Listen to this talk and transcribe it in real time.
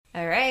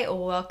All right,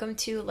 well, welcome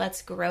to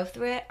Let's Grow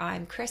Through It.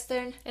 I'm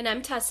Kristen. And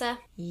I'm Tessa.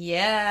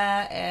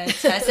 Yeah, and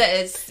Tessa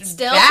is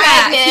still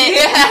back. pregnant.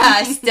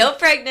 Yeah, still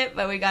pregnant,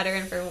 but we got her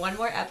in for one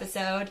more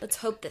episode. Let's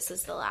hope this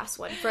is the last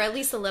one for at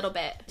least a little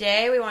bit.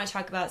 Today, we want to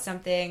talk about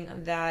something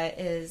that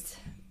is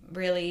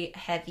really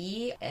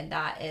heavy, and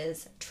that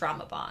is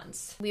trauma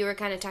bonds. We were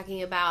kind of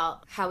talking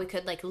about how we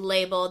could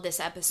label this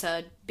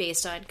episode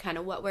based on kind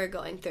of what we're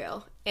going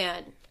through.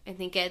 And I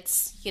think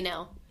it's,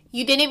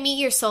 you didn't meet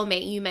your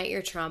soulmate, you met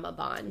your trauma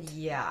bond.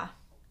 Yeah.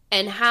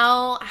 And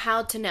how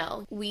to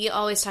know. We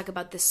always talk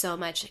about this so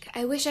much.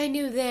 I wish I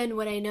knew then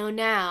what I know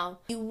now.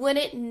 You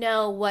wouldn't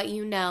know what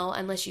you know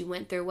unless you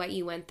went through what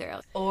you went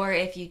through. Or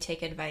if you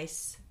take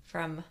advice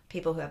from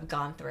people who have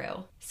gone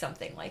through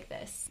something like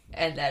this.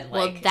 And then,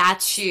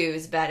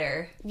 choose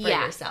better for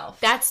yourself.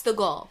 That's the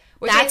goal.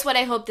 That's what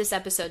I hope this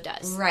episode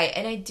does. Right.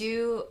 And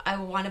I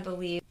want to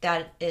believe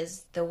that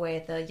is the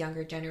way the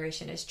younger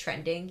generation is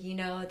trending,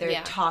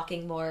 They're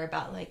talking more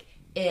about,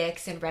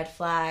 icks and red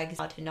flags,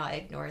 how to not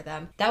ignore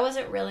them. That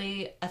wasn't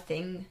really a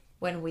thing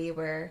when we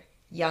were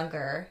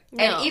younger.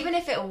 No. And even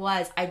if it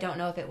was, I don't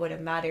know if it would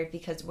have mattered,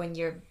 because when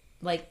you're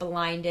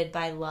blinded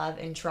by love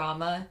and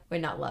trauma,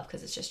 not love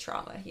because it's just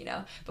trauma,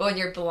 but when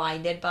you're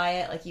blinded by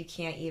it, you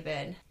can't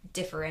even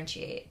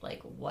differentiate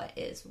what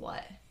is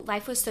what.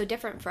 Life was so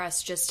different for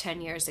us just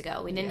 10 years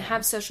ago. We didn't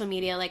have social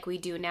media like we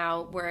do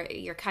now, where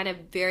you're kind of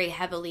very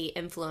heavily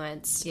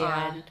influenced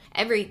on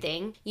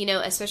everything,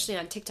 especially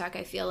on TikTok.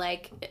 I feel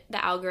like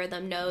the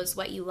algorithm knows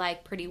what you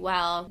like pretty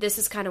well. This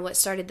is kind of what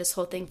started this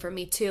whole thing for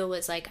me too,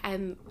 was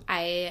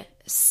I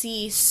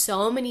see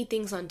so many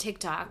things on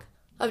TikTok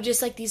of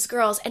just these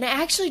girls. And I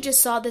actually just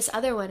saw this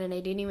other one and I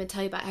didn't even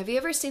tell you about it. Have you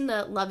ever seen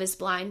the Love is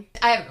Blind?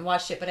 I haven't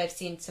watched it, but I've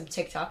seen some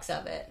TikToks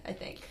of it, I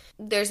think.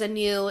 There's a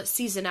new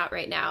season out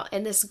right now.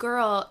 And this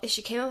girl,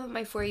 she came up with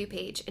my For You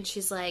page and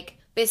she's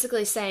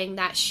basically saying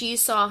that she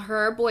saw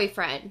her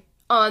boyfriend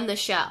on the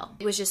show.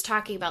 It was just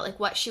talking about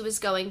what she was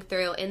going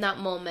through in that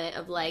moment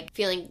of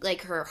feeling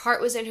like her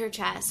heart was in her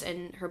chest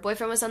and her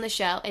boyfriend was on the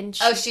show. And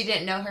she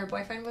didn't know her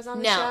boyfriend was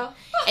on the show?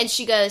 And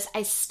she goes,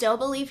 I still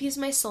believe he's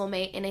my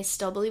soulmate and I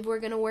still believe we're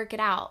gonna work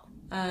it out.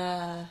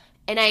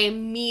 And I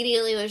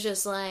immediately was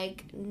just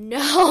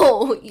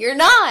no, you're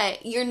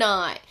not. You're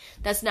not.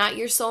 That's not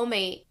your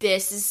soulmate.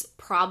 This is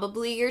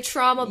probably your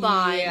trauma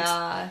bond.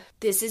 Yeah.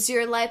 This is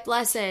your life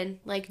lesson.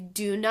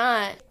 Do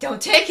not.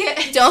 Don't take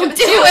it. Don't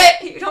do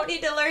it. You don't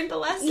need to learn the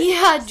lesson.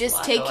 Yeah,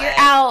 just take your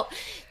out.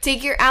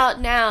 Take your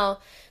out now.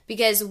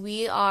 Because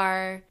we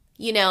are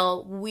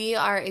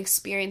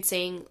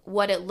experiencing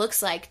what it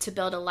looks like to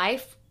build a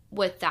life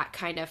with that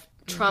kind of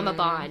trauma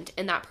bond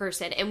and that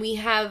person. And we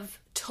have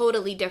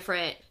totally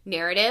different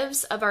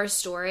narratives of our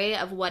story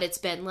of what it's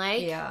been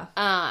like. Yeah.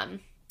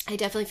 I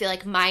definitely feel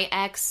like my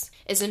ex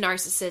is a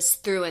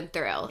narcissist through and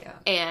through. Yeah.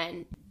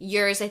 And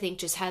yours, I think,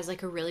 just has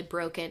a really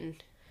broken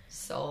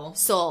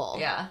soul.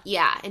 Yeah.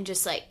 Yeah. And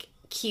just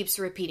keeps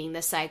repeating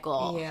the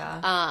cycle.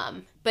 Yeah.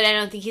 But I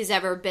don't think he's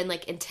ever been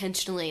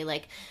intentionally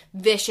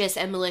vicious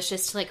and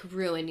malicious to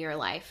ruin your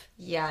life.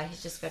 Yeah,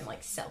 he's just been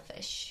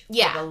selfish.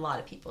 Yeah. With a lot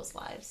of people's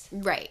lives.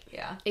 Right.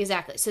 Yeah.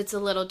 Exactly. So it's a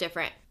little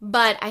different.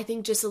 But I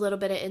think just a little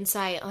bit of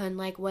insight on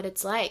what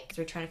it's like.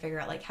 We're trying to figure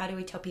out how do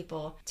we tell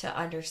people to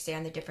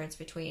understand the difference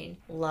between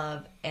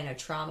love and a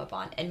trauma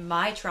bond. And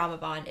my trauma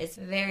bond is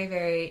very,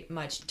 very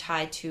much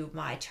tied to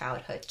my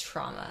childhood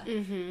trauma.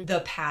 Mm-hmm. The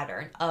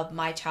pattern of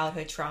my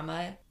childhood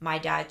trauma. My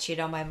dad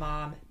cheated on my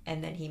mom,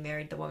 and then he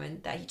married the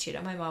woman that he cheated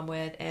on my mom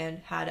with and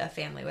had a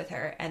family with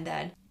her. And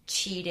then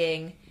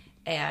cheating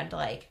and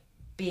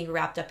being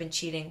wrapped up in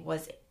cheating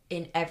was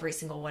in every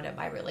single one of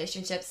my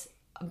relationships,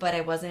 but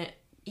I wasn't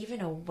even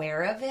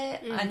aware of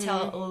it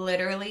until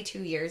literally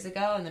 2 years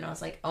ago. And then I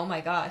was oh my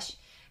gosh,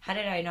 how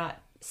did I not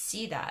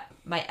see that?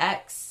 My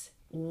ex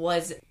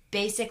was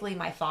basically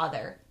my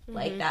father.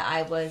 That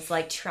I was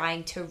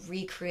trying to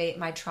recreate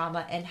my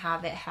trauma and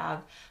have it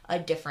have a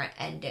different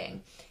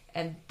ending.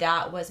 And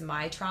that was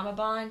my trauma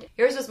bond.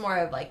 Yours was more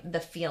of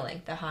the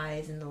feeling, the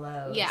highs and the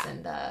lows,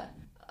 and the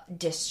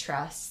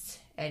distrust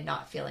and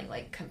not feeling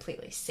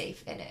completely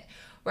safe in it.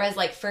 Whereas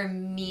for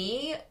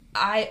me,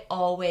 I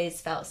always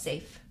felt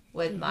safe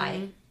with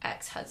my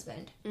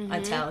ex-husband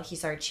until he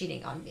started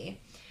cheating on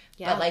me.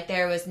 Yeah. But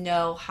there was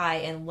no high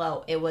and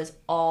low. It was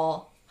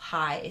all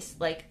highs,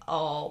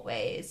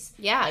 always.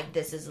 Yeah.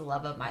 This is the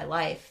love of my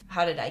life.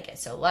 How did I get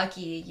so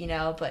lucky,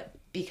 But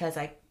because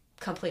I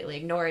completely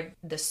ignored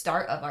the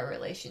start of our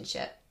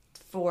relationship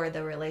for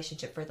the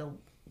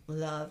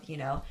love,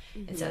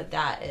 and so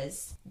that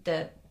is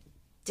the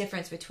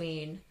difference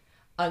between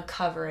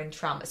uncovering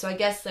trauma. So I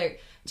guess there are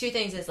two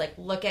things is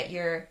look at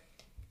your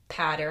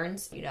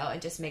patterns,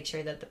 and just make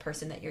sure that the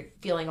person that you're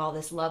feeling all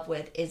this love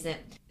with isn't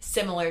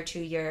similar to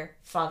your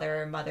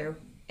father or mother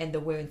and the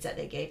wounds that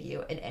they gave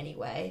you in any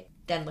way.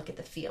 Then look at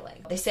the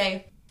feeling. They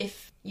say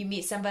if you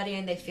meet somebody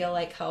and they feel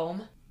like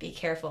home, be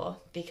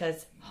careful,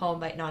 because home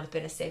might not have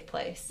been a safe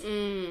place.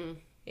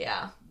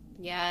 Yeah.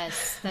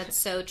 Yes, that's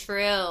so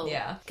true.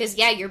 Yeah. Because,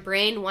 your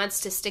brain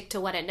wants to stick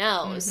to what it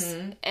knows,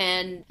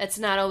 and it's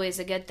not always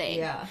a good thing.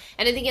 Yeah.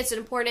 And I think it's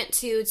important,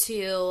 too,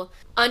 to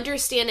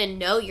understand and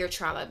know your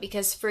trauma,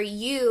 because for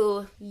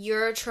you,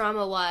 your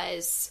trauma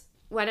was...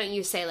 Why don't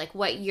you say, like,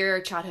 what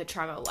your childhood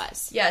trauma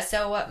was? Yeah,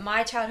 so what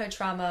my childhood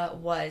trauma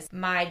was,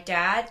 my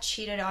dad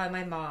cheated on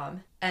my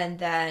mom, and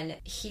then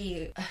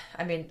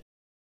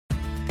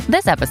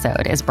This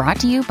episode is brought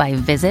to you by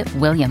Visit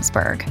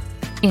Williamsburg.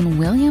 In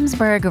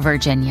Williamsburg,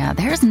 Virginia,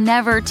 there's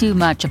never too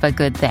much of a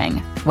good thing.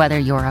 Whether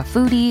you're a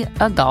foodie,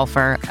 a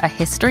golfer, a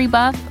history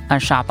buff, a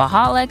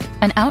shopaholic,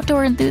 an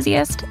outdoor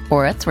enthusiast,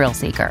 or a thrill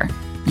seeker,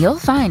 you'll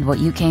find what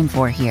you came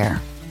for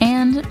here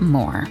and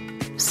more.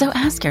 So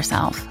ask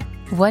yourself,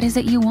 what is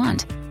it you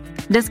want?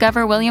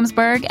 Discover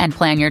Williamsburg and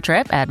plan your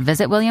trip at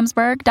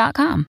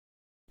visitwilliamsburg.com.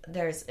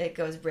 It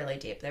goes really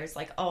deep. There's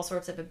like all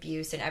sorts of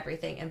abuse and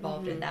everything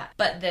involved in that.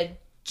 But the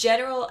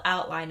general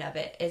outline of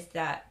it is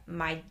that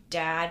my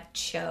dad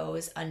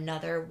chose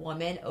another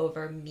woman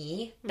over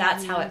me.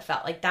 That's how it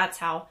felt. Like, that's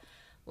how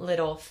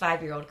little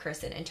 5-year-old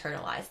Kristen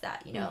internalized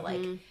that,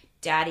 like,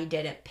 daddy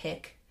didn't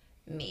pick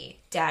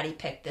me. Daddy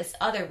picked this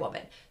other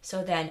woman.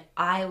 So then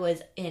I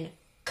was in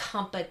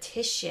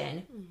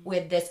competition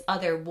with this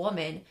other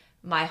woman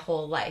my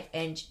whole life,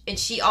 and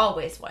she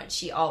always won.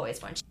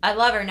 I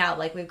love her now.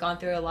 Like, we've gone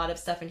through a lot of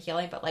stuff in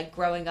healing, but like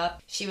growing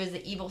up, she was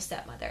the evil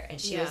stepmother,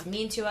 and she was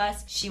mean to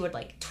us. She would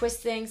like twist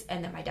things,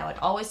 and then my dad would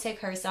always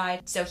take her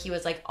side, so he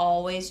was like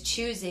always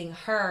choosing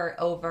her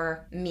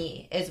over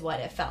me, is what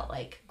it felt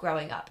like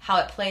growing up. How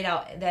it played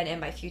out then in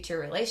my future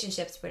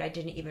relationships, what I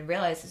didn't even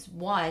realize is,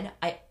 one,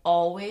 I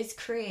always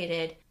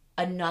created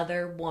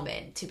another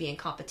woman to be in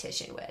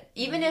competition with,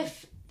 even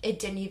if it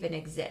didn't even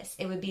exist.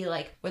 It would be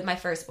like with my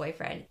first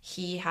boyfriend.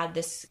 He had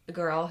this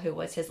girl who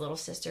was his little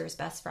sister's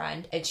best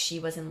friend, and she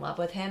was in love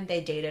with him. They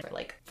dated for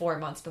like 4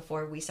 months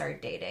before we started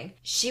dating.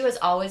 She was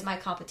always my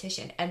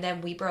competition. And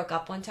then we broke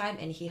up one time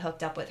and he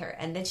hooked up with her.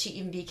 And then she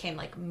even became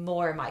like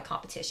more my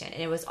competition.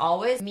 And it was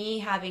always me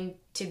having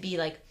to be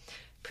like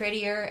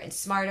prettier and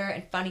smarter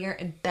and funnier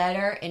and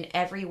better in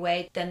every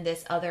way than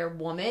this other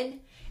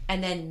woman.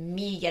 And then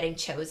me getting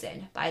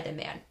chosen by the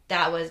man.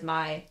 That was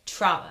my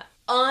trauma.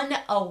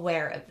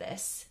 Unaware of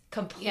this,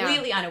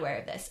 completely unaware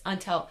of this,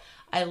 until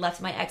I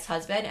left my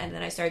ex-husband, and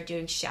then I started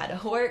doing shadow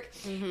work.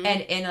 And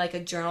in like a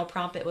journal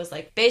prompt, it was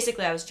like,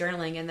 basically I was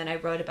journaling, and then I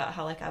wrote about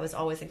how like I was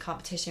always in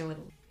competition with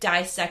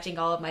dissecting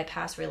all of my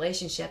past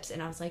relationships,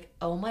 and I was like,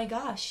 oh my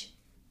gosh,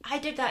 I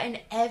did that in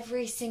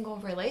every single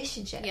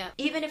relationship.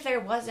 Even if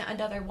there wasn't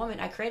another woman,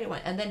 I created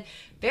one. And then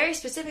very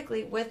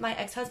specifically with my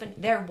ex-husband,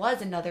 there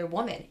was another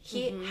woman.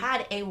 He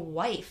had a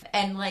wife,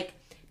 and like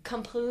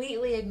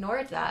completely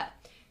ignored that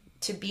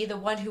to be the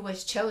one who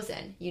was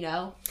chosen,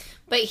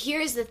 But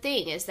here's the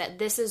thing, is that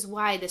this is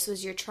why this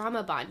was your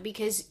trauma bond,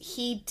 because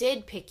he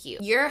did pick you.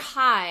 Your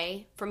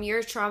high from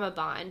your trauma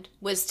bond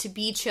was to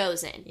be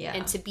chosen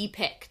and to be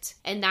picked.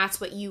 And that's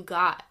what you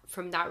got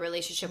from that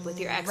relationship with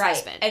your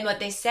ex-husband. Right. And what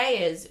they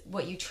say is,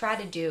 what you try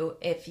to do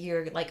if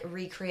you're like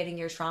recreating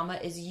your trauma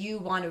is you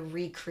want to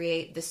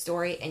recreate the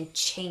story and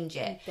change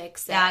it.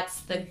 Fix it. That's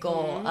the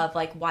goal of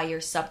like why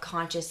you're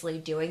subconsciously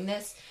doing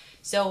this.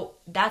 So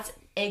that's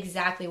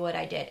exactly what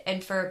I did.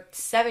 And for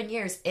 7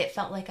 years, it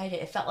felt like I did.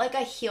 It felt like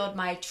I healed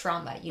my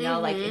trauma,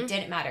 like it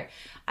didn't matter.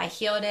 I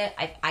healed it.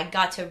 I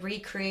got to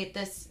recreate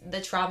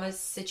the trauma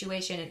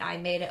situation, and I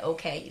made it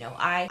okay.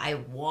 I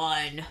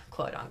won,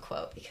 quote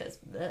unquote, because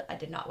I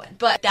did not win.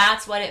 But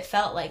that's what it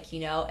felt like,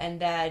 and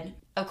then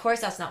of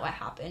course that's not what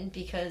happened,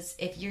 because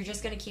if you're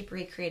just going to keep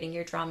recreating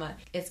your trauma,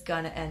 it's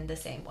going to end the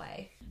same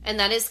way. And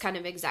that is kind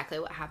of exactly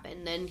what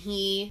happened. Then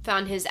he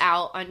found his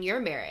out on your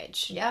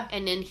marriage. Yeah.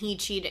 And then he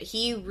cheated.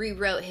 He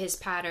rewrote his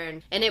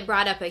pattern, and it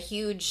brought up a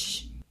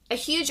huge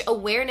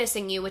awareness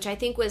in you, which I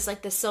think was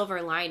like the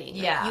silver lining.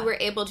 Yeah. You were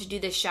able to do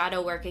this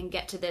shadow work and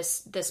get to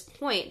this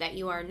point that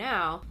you are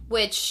now,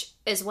 which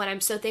is what I'm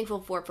so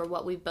thankful for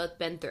what we've both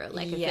been through.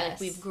 Like, I feel like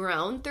we've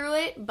grown through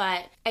it,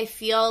 but I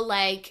feel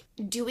like,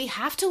 do we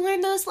have to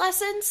learn those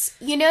lessons?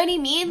 You know what I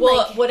mean?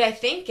 Well, like, what I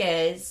think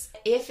is,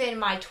 if in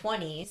my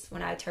 20s,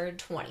 when I turned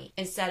 20,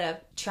 instead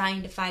of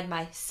trying to find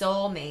my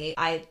soulmate,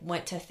 I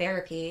went to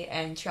therapy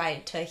and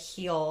tried to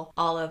heal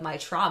all of my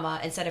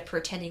trauma instead of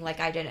pretending like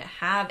I didn't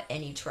have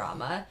any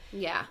trauma,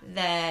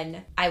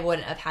 then I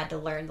wouldn't have had to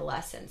learn the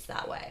lessons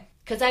that way.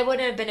 Because I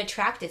wouldn't have been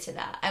attracted to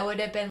that. I would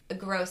have been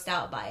grossed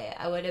out by it.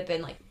 I would have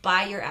been like,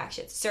 by your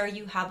actions, sir,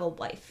 you have a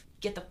wife.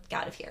 Get the fuck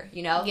out of here,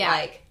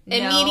 Like,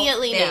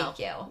 immediately, thank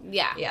you.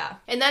 Yeah.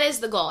 And that is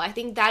the goal. I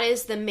think that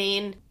is the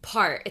main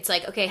part. It's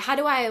like, okay, how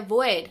do I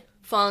avoid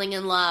falling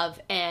in love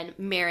and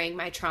marrying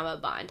my trauma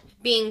bond?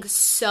 Being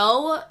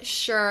so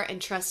sure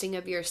and trusting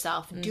of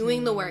yourself,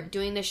 doing the work,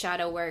 doing the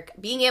shadow work,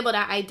 being able to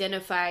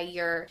identify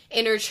your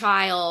inner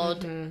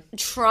child,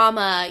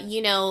 trauma,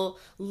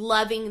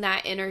 loving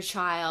that inner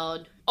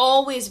child,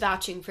 always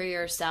vouching for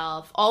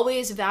yourself,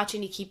 always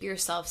vouching to keep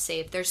yourself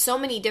safe. There's so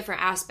many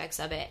different aspects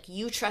of it.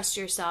 You trust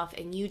yourself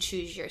and you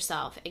choose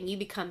yourself, and you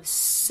become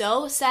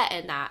so set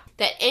in that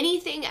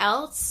anything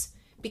else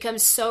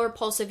becomes so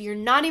repulsive. You're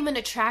not even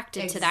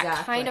attracted to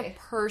that kind of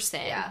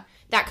person,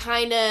 that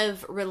kind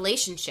of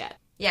relationship.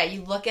 Yeah,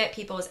 you look at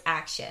people's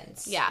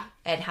actions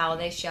and how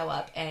they show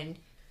up and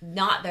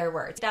not their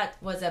words. That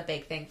was a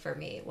big thing for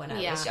me when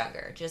I was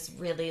younger. Just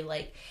really,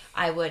 like,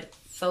 I would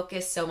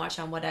focus so much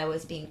on what I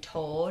was being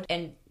told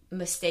and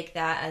mistake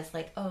that as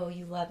like, oh,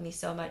 you love me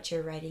so much,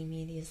 you're writing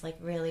me these like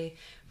really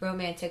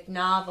romantic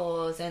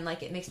novels, and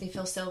like it makes me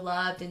feel so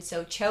loved and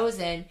so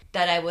chosen,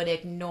 that I would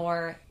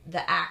ignore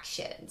the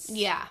actions.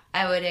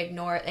 I would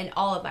ignore in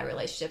all of my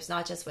relationships,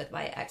 not just with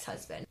my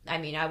ex-husband. I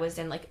mean, I was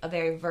in like a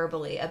very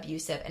verbally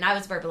abusive, and I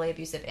was verbally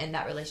abusive in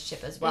that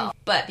relationship as well.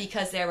 But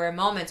because there were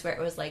moments where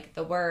it was like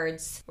the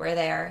words were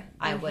there,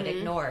 I would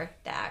ignore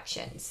the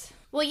actions.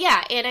 Well,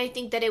 yeah, and I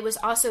think that it was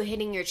also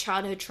hitting your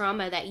childhood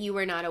trauma that you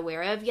were not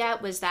aware of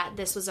yet, was that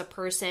this was a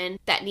person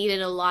that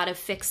needed a lot of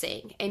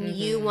fixing, and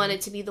you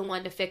wanted to be the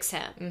one to fix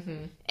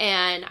him.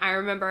 And I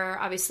remember,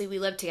 obviously, we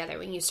lived together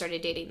when you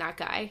started dating that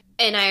guy.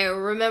 And I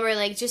remember,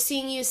 like, just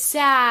seeing you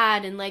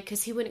sad, and, like,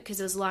 because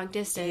it was long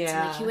distance,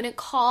 and, like, he wouldn't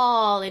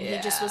call, and he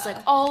just was, like,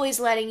 always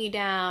letting you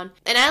down.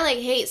 And I, like,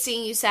 hate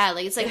seeing you sad.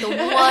 Like, it's, like, the one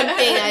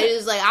thing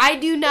I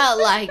do not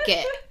like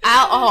it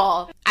at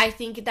all. I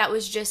think that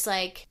was just,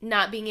 like,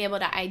 not being able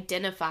to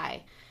identify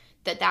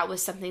that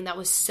was something that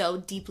was so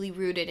deeply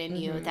rooted in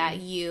you that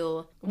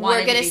you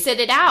were going to sit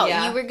it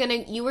out. You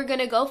were going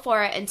to go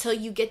for it until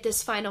you get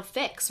this final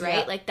fix,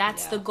 right? Like,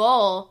 that's the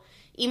goal,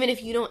 even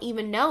if you don't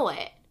even know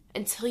it.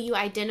 Until you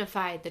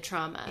identify the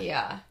trauma,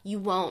 you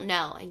won't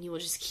know, and you will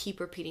just keep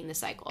repeating the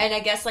cycle. And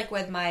I guess, like,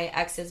 with my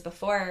exes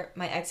before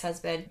my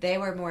ex-husband, they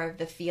were more of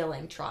the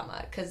feeling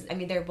trauma. Because, I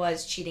mean, there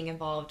was cheating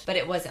involved, but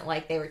it wasn't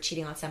like they were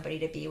cheating on somebody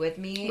to be with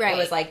me. Right. It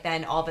was like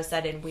then all of a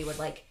sudden we would,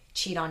 like,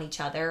 cheat on each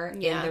other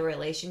in the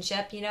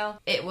relationship, you know?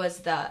 It was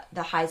the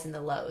highs and the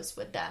lows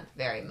with them,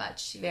 very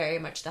much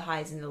the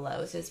highs and the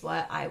lows is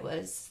what I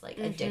was, like,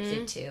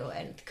 addicted to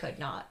and could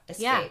not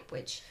escape,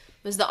 which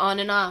was the on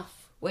and off.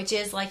 Which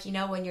is like, you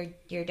know, when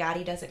your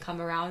daddy doesn't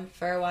come around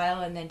for a while,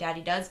 and then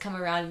daddy does come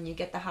around, and you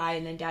get the high,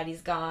 and then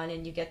daddy's gone,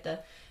 and you get the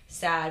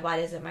sad, why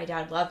doesn't my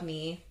dad love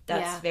me?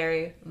 That's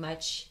very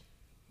much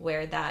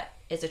where that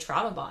is a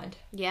trauma bond.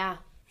 Yeah.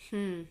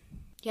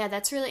 Yeah,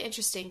 that's really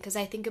interesting, because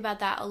I think about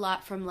that a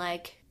lot from,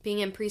 like, being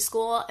in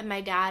preschool, and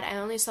I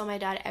only saw my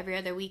dad every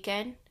other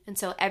weekend, and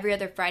so every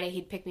other Friday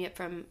he'd pick me up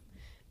from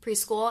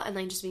preschool, and,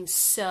 like, just being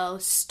so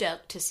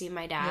stoked to see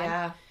my dad.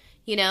 Yeah.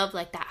 You know, of,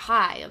 like, that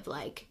high of,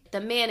 like,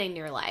 the man in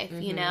your life,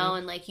 you know,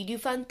 and, like, you do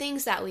fun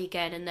things that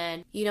weekend, and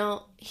then you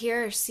don't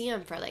hear or see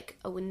him for, like,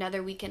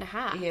 another week and a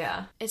half.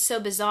 Yeah. It's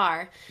so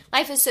bizarre.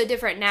 Life is so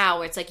different now,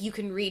 where it's, like, you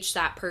can reach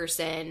that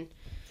person.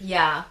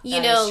 Yeah.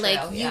 You know,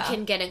 like, you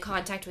can get in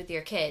contact with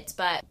your kids,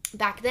 but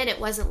back then it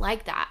wasn't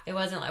like that. It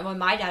wasn't like, well,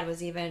 my dad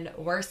was even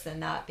worse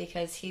than that,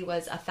 because he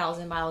was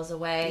 1,000 miles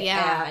away,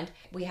 and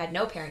we had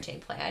no parenting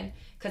plan.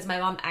 Because my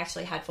mom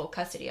actually had full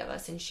custody of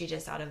us, and she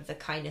just, out of the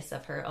kindness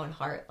of her own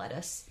heart, let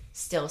us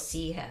still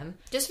see him.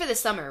 Just for the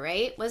summer,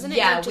 right? Wasn't it?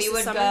 Yeah, we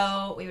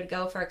would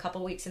go for a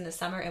couple weeks in the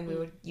summer, and we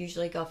would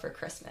usually go for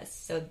Christmas.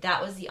 So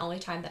that was the only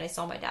time that I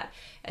saw my dad.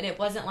 And it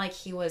wasn't like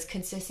he was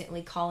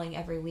consistently calling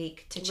every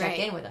week to check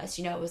in with us.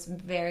 You know, it was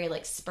very,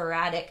 like,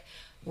 sporadic.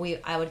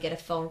 I would get a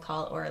phone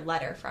call or a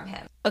letter from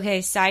him.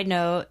 Okay, side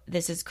note,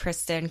 this is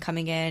Kristen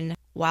coming in.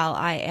 While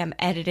I am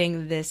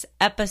editing this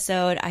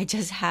episode, I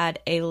just had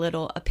a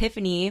little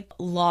epiphany.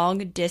 Long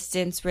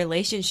distance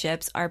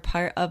relationships are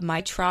part of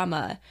my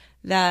trauma,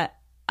 that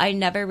I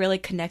never really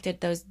connected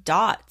those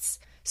dots.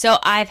 So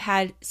I've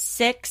had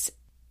 6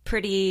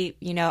 pretty,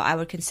 you know, I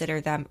would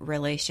consider them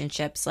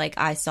relationships. Like,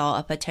 I saw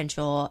a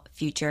potential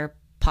future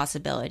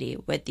possibility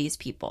with these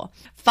people.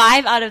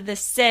 5 out of the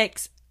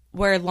 6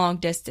 were long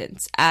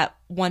distance at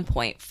one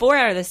point. 4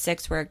 out of the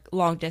 6 were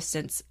long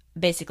distance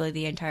basically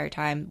the entire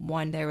time.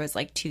 1, there was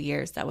like 2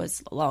 years that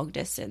was long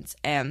distance,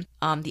 and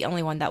the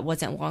only one that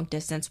wasn't long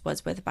distance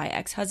was with my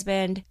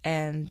ex-husband,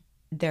 and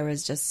there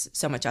was just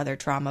so much other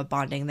trauma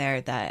bonding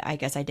there that I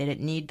guess I didn't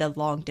need the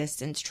long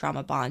distance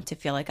trauma bond to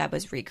feel like I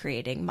was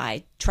recreating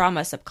my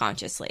trauma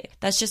subconsciously.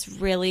 That's just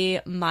really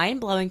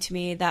mind-blowing to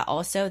me. That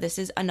also, this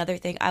is another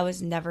thing I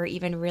was never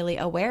even really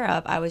aware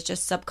of. I was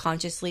just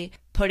subconsciously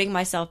putting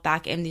myself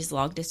back in these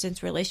long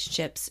distance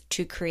relationships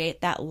to create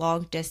that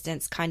long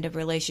distance kind of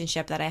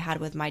relationship that I had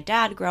with my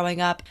dad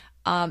growing up.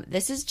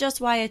 This is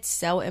just why it's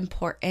so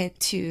important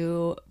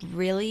to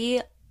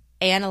really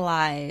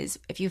analyze.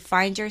 If you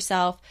find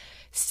yourself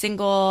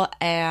single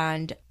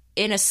and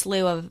in a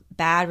slew of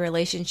bad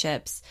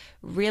relationships,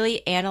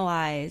 really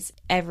analyze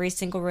every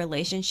single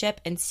relationship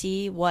and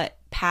see what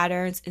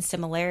patterns and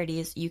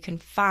similarities you can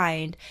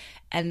find,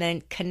 and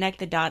then connect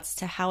the dots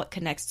to how it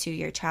connects to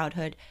your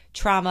childhood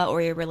trauma or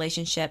your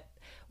relationship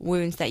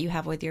wounds that you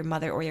have with your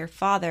mother or your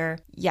father.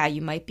 Yeah,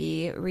 you might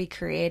be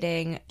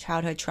recreating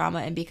childhood trauma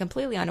and be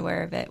completely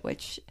unaware of it,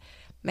 which,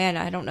 man,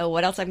 I don't know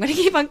what else I'm going to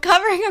keep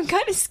uncovering. I'm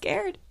kind of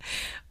scared.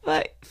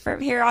 But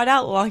from here on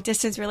out, long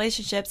distance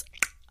relationships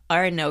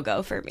are a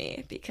no-go for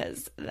me,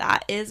 because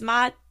that is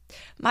my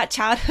my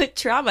childhood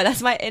trauma.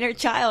 That's my inner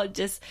child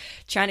just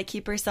trying to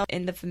keep herself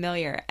in the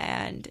familiar.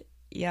 And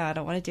yeah, I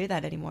don't want to do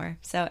that anymore.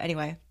 So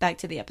anyway, back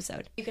to the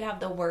episode. You could have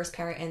the worst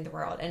parent in the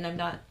world. And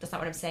that's not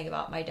what I'm saying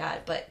about my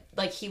dad, but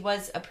like he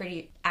was a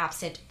pretty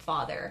absent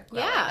father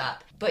growing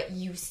up. But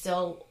you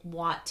still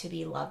want to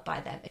be loved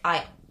by them.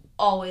 I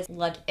always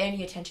loved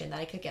any attention that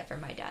I could get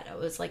from my dad. I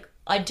was like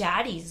a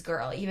daddy's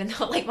girl, even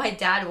though like my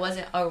dad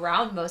wasn't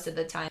around most of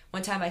the time.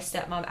 One time my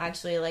stepmom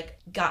actually like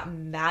got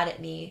mad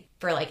at me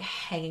for like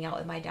hanging out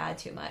with my dad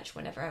too much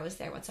whenever I was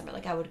there one summer.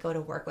 Like I would go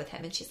to work with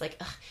him and she's like,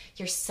 ugh,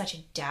 you're such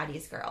a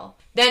daddy's girl.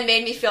 Then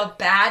made me feel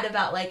bad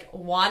about like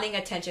wanting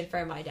attention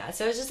from my dad.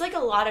 So it was just like a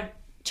lot of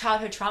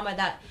childhood trauma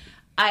that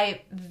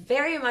I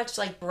very much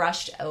like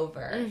brushed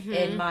over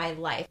in my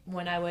life.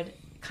 When I would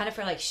kind of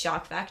for like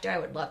shock factor, I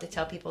would love to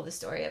tell people the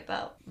story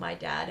about my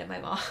dad and my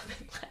mom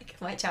and like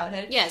my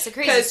childhood. Yeah, it's a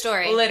crazy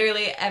story.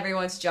 Literally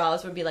everyone's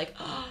jaws would be like,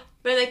 oh,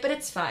 but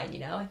it's fine, you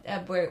know.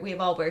 We've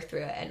all worked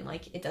through it, and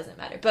like it doesn't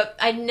matter. But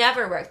I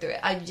never worked through it.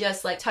 I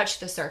just like touched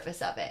the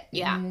surface of it.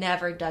 Yeah,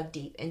 never dug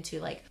deep into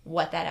like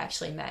what that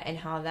actually meant and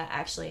how that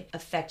actually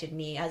affected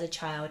me as a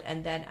child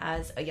and then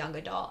as a young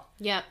adult.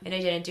 Yeah, and I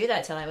didn't do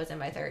that till I was in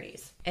my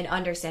 30s. And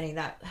understanding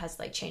that has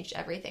like changed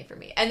everything for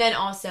me. And then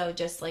also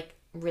just like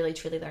really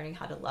truly learning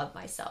how to love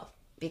myself,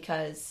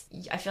 because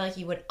I feel like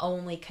you would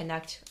only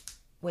connect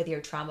with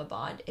your trauma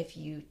bond if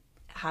you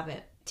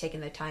haven't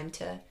taken the time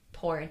to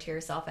pour into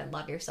yourself and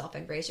love yourself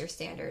and raise your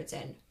standards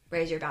and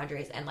raise your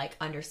boundaries and like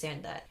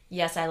understand that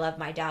yes, I love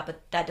my dad, but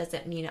that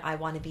doesn't mean I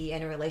want to be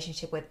in a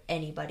relationship with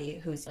anybody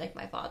who's like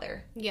my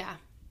father. Yeah,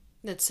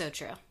 that's so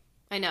true.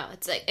 I know,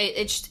 it's like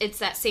it's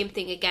that same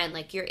thing again.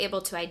 Like you're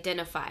able to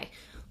identify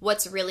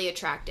what's really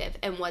attractive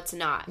and what's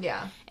not.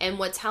 Yeah. And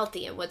what's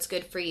healthy and what's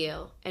good for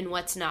you and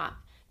what's not.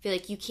 I feel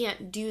like you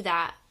can't do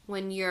that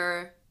when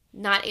you're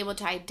not able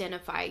to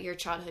identify your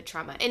childhood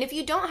trauma. And if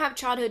you don't have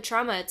childhood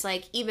trauma, it's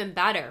like even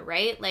better,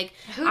 right? Like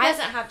who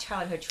doesn't have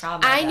childhood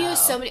trauma? I knew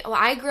so many. Well,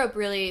 I grew up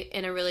really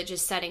in a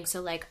religious setting,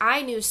 so like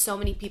I knew so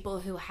many people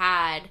who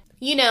had,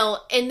 you know,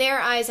 in their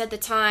eyes at the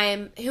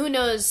time, who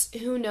knows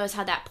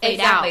how that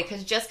played out. Exactly,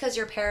 because just because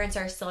your parents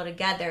are still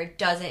together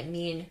doesn't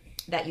mean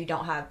that you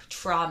don't have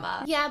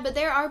trauma. Yeah, but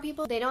there are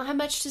people, they don't have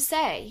much to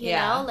say, you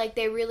know? Like,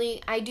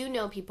 I do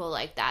know people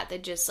like that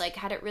just, like,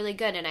 had it really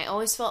good, and I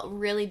always felt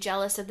really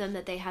jealous of them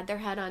that they had their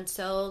head on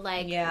so,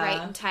 like,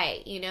 right and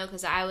tight, you know?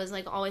 Because I was,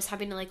 like, always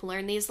having to, like,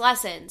 learn these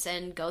lessons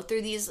and go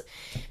through these,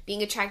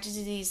 being attracted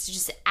to these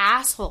just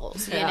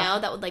assholes, you know?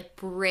 That would, like,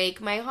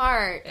 break my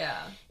heart.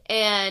 Yeah.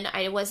 And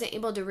I wasn't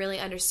able to really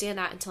understand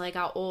that until I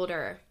got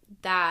older,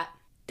 that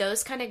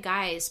those kind of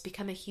guys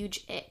become a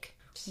huge ick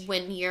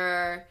when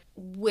you're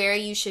where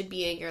you should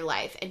be in your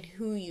life and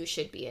who you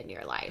should be in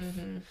your life.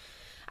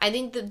 I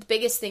think the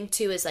biggest thing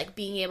too is like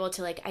being able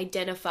to like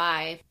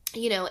identify,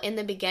 you know, in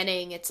the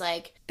beginning, it's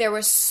like there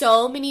were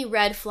so many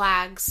red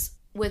flags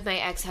with my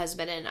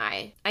ex-husband and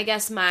I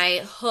guess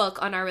my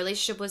hook on our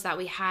relationship was that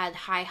we had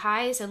high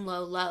highs and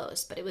low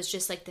lows, but it was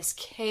just like this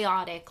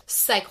chaotic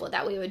cycle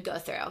that we would go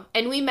through.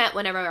 And we met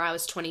whenever I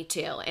was 22,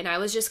 and I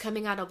was just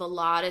coming out of a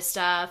lot of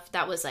stuff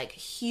that was like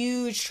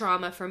huge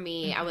trauma for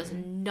me. I was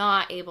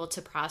not able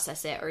to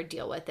process it or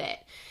deal with it.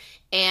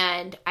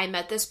 And I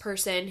met this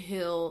person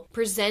who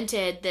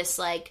presented this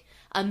like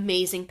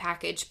amazing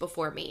package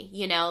before me,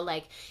 you know,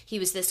 like he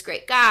was this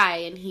great guy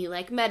and he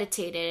like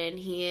meditated and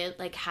he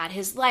like had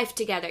his life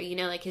together, you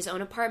know, like his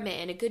own apartment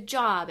and a good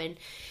job, and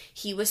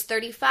he was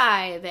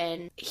 35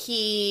 and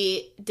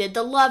he did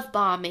the love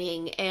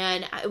bombing,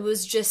 and it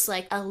was just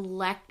like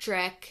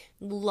electric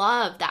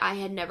love that I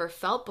had never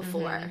felt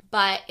before.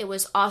 But it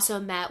was also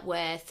met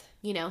with,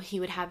 you know,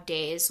 he would have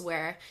days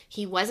where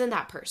he wasn't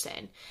that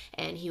person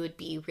and he would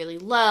be really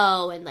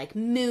low and like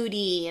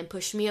moody and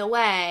push me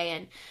away,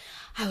 and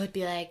I would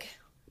be like,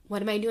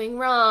 what am I doing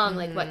wrong?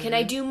 Like, what can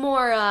I do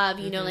more of?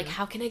 You know, like,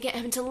 how can I get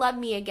him to love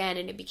me again?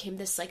 And it became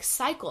this, like,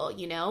 cycle,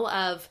 you know,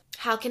 of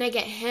how can I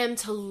get him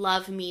to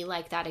love me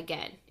like that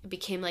again? It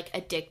became, like,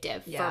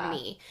 addictive for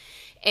me.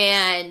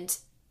 And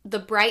the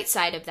bright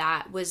side of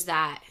that was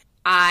that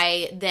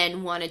I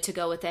then wanted to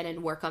go with it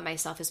and work on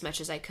myself as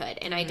much as I could.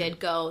 And I did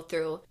go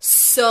through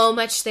so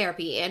much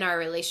therapy in our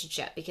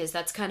relationship, because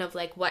that's kind of,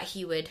 like, what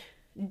he would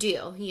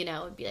do, you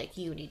know, it'd be like,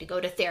 you need to go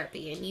to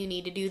therapy and you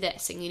need to do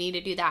this and you need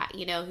to do that,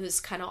 you know, who's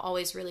kind of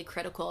always really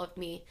critical of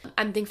me.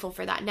 I'm thankful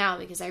for that now,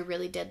 because I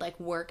really did like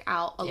work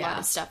out a lot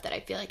of stuff that I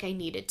feel like I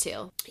needed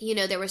to. You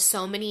know, there were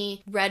so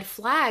many red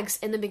flags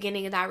in the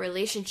beginning of that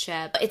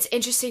relationship. It's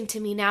interesting to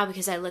me now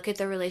because I look at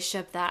the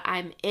relationship that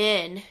I'm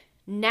in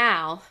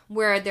now,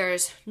 where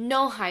there's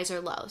no highs or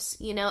lows,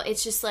 you know,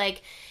 it's just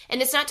like,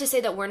 and it's not to say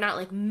that we're not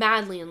like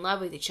madly in love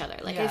with each other.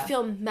 Like I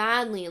feel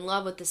madly in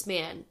love with this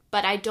man,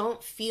 but I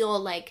don't feel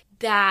like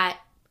that.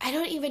 I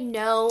don't even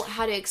know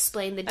how to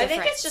explain the difference. I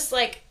think it's just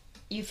like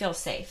you feel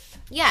safe.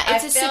 Yeah,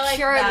 it's a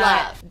secure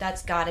love.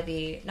 That's gotta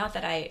be, not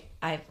that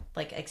I've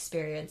like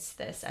experienced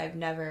this. I've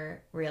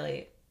never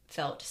really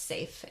felt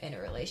safe in a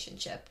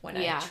relationship when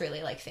I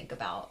truly like think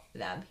about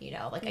them, you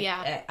know, like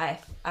I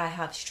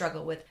have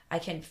struggled with, I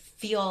can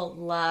feel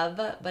love,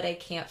 but I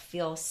can't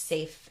feel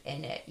safe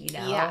in it, you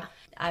know.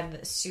 I'm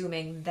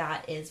assuming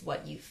that is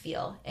what you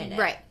feel in it,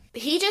 right?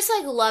 He just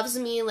like loves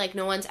me like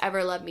no one's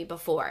ever loved me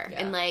before.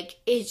 And like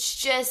it's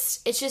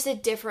just a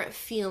different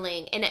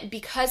feeling. And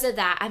because of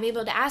that, I'm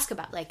able to ask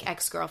about like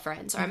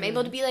ex-girlfriends, or I'm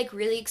able to be like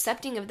really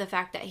accepting of the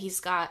fact that he's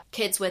got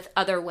kids with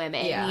other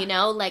women, you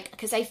know, like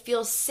because I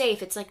feel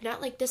safe. It's like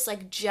not like this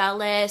like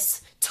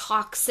jealous,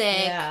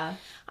 toxic,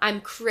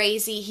 I'm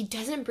crazy. He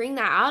doesn't bring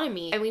that out of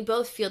me. And we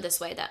both feel this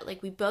way, that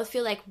like we both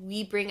feel like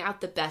we bring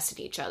out the best in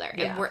each other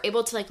and we're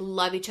able to like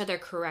love each other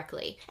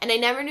correctly. And I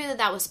never knew that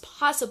that was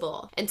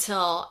possible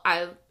until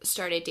I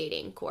started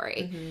dating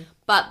Corey.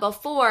 But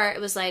before, it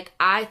was like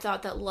I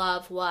thought that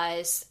love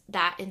was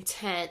that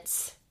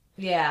intense,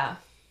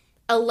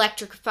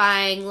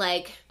 electrifying,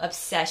 like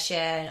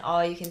obsession,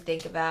 all you can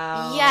think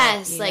about.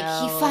 Yes, like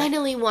he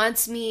finally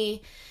wants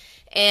me,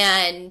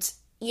 and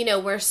you know,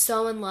 we're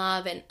so in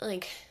love. And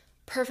like,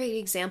 perfect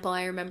example,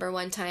 I remember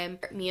one time,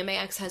 me and my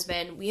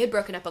ex-husband, we had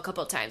broken up a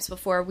couple of times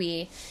before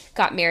we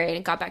got married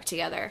and got back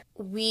together.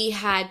 We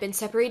had been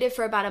separated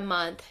for about a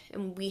month,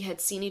 and we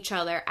had seen each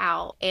other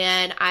out,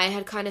 and I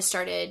had kind of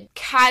started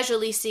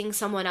casually seeing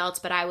someone else,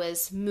 but I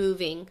was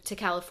moving to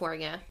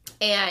California,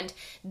 and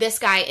this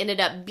guy ended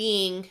up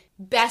being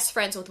best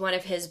friends with one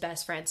of his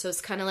best friends, so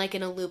it's kind of like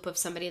in a loop of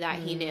somebody that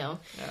he knew.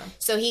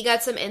 So he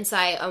got some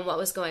insight on what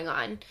was going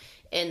on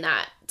in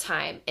that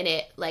time, and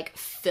it like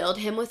filled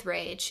him with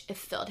rage, it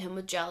filled him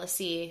with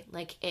jealousy,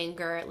 like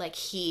anger, like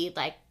he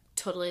like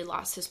totally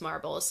lost his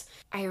marbles.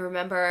 I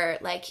remember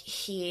like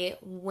he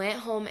went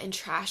home and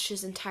trashed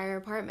his entire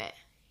apartment.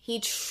 He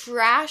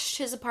trashed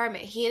his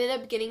apartment. He ended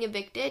up getting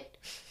evicted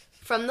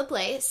from the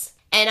place.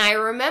 And I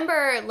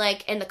remember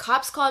like, and the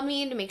cops called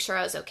me to make sure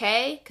I was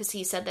okay, because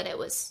he said that it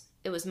was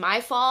my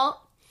fault.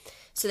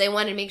 So they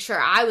wanted to make sure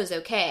I was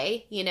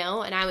okay, you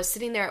know, and I was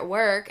sitting there at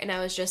work, and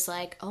I was just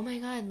like, oh my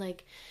God,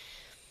 like,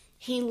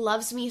 he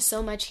loves me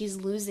so much, he's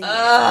losing it.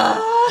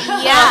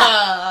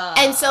 Yeah.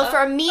 And so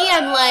for me,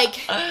 I'm like,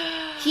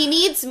 he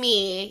needs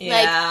me.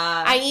 Like,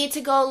 I need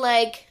to go,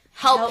 like,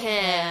 help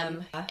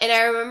him. And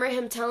I remember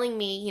him telling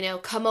me, you know,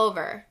 come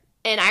over.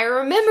 And I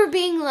remember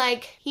being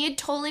like, he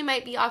totally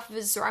might be off of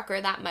his rocker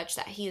that much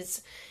that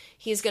he's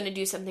going to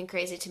do something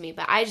crazy to me,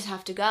 but I just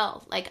have to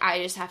go. Like,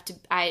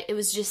 it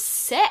was just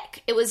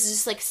sick. It was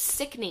just, like,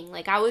 sickening.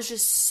 Like, I was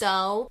just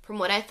so, from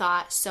what I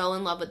thought, so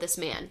in love with this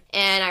man.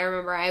 And I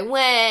remember I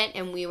went,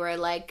 and we were,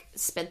 like,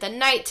 spent the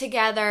night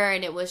together,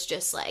 and it was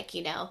just, like,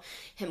 you know,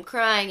 him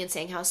crying and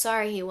saying how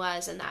sorry he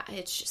was, and that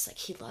it's just, like,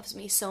 he loves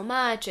me so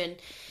much, and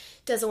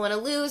doesn't want to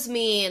lose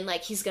me, and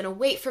like he's gonna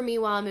wait for me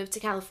while I move to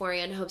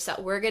California in hopes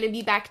that we're gonna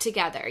be back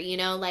together, you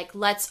know, like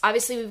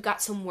obviously we've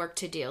got some work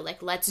to do,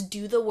 like let's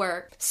do the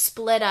work,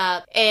 split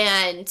up,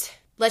 and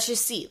let's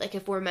just see, like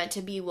if we're meant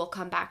to be, we'll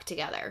come back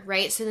together,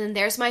 right? So then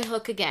there's my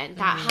hook again,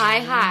 that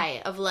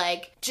high of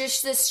like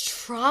just this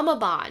trauma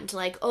bond,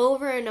 like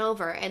over and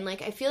over. And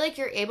like I feel like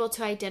you're able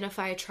to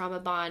identify a trauma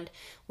bond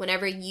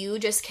whenever you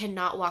just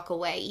cannot walk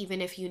away,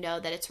 even if you know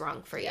that it's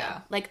wrong for you.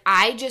 Like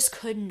I just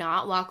could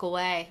not walk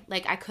away.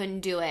 Like I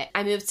couldn't do it.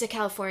 I moved to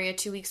California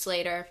 2 weeks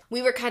later.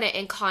 We were kind of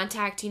in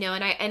contact, you know,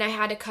 and I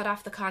had to cut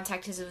off the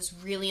contact because it was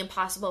really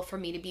impossible for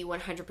me to be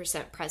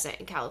 100% present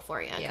in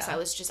California,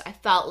 because I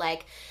felt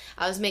like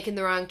I was making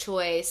the wrong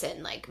choice,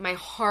 and like my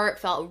heart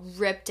felt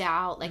ripped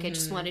out. Like I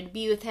just wanted to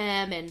be with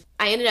him, and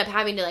I ended up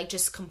having to like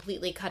just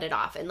completely cut it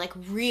off and like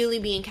really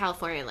be in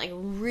California and like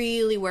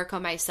really work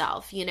on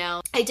myself, you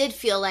know. I did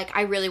feel like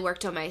I really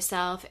worked on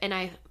myself, and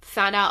I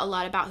found out a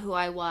lot about who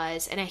I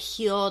was, and I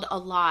healed a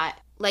lot.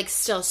 Like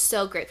still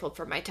so grateful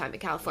for my time in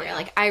California.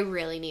 Like I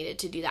really needed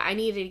to do that. I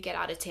needed to get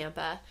out of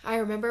Tampa. I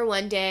remember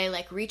one day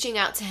like reaching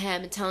out to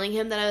him and telling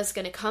him that I was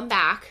going to come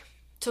back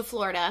to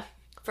Florida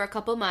for a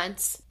couple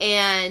months,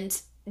 and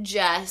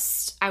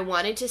just I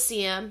wanted to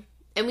see him.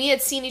 And we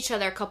had seen each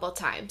other a couple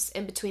times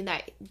in between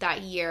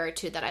that year or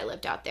two that I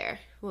lived out there.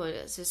 Well,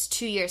 it was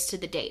 2 years to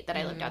the date that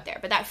I lived out there.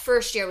 But that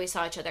first year we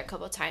saw each other a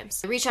couple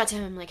times. I reached out to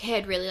him like, hey,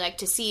 I'd really like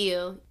to see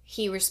you.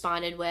 He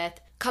responded with,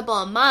 a couple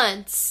of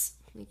months.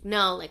 Like,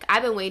 no, like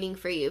I've been waiting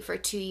for you for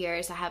 2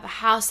 years. I have a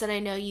house that I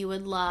know you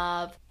would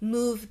love.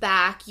 Move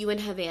back, you and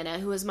Havana,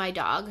 who was my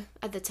dog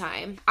at the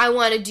time. I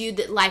want to do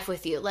life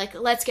with you. Like,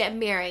 let's get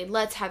married.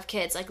 Let's have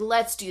kids. Like,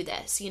 let's do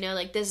this. You know,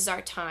 like this is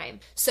our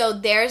time. So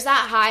there's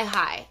that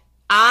high.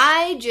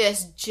 I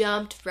just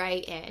jumped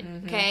right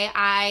in, okay?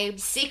 I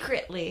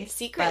secretly.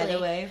 By the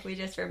way, we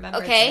just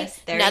remembered okay,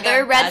 this. There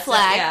another red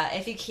flag.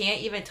 If you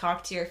can't even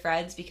talk to your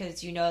friends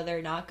because you know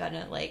they're not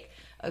gonna, like,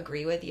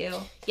 agree with you.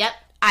 Yep.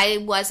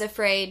 I was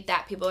afraid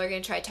that people were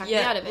going to try to talk me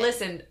out of it.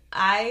 Listen,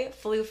 I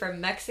flew from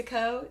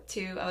Mexico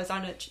I was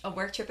on a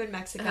work trip in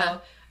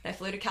Mexico. And I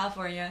flew to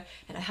California,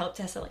 and I helped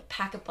Tessa, like,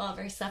 pack up all of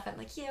her stuff. I'm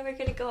like, yeah, we're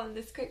going to go on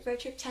this great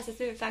road trip. Tessa's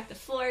moving back to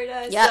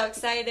Florida. It's so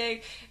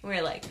exciting. And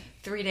we're, like,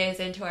 3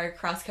 days into our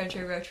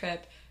cross-country road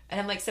trip.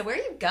 And I'm like, so where are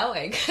you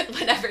going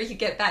whenever you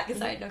get back?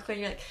 Because I had no clue.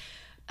 And you're like,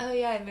 oh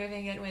yeah, I'm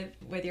moving in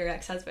with your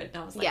ex-husband.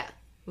 And I was like, yeah.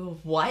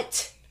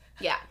 What?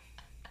 Yeah.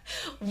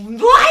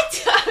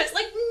 What? I was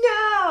like,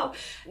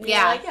 no.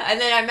 Yeah. Like, yeah. And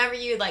then I remember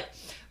you like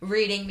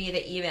reading me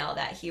the email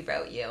that he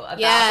wrote you about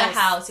Yes. the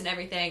house and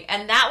everything.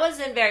 And that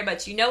wasn't very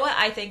much. You know what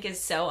I think is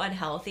so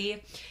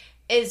unhealthy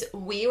is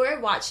we were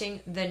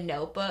watching The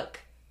Notebook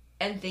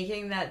and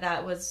thinking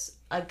that was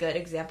a good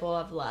example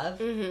of love.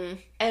 Mm-hmm.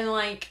 And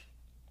like,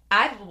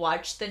 I've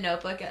watched The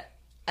Notebook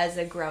as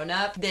a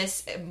grown-up,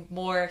 this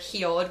more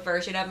healed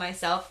version of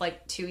myself,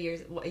 like a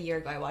year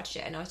ago I watched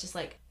it, and I was just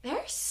like, there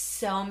are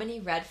so many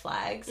red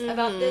flags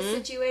about this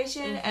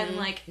situation, and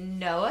like,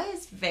 Noah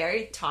is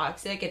very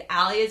toxic, and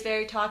Allie is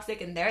very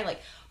toxic, and they're like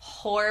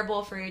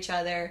horrible for each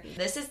other.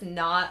 This is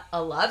not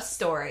a love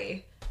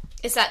story.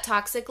 It's that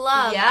toxic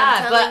love.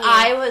 Yeah, but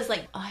I was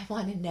like, oh, I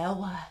want to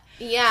Noah.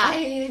 Yeah. I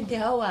need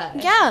Noah.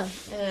 Yeah.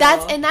 Ew.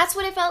 That's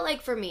what it felt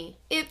like for me.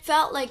 It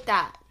felt like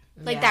that.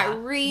 Like that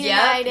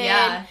reunited,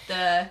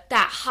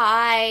 that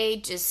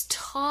high, just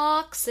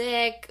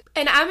toxic.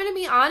 And I'm going to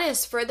be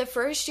honest, for the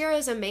first year, it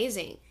was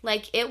amazing.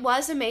 Like, it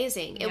was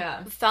amazing. It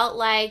felt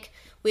like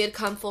we had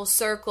come full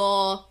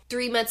circle.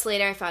 3 months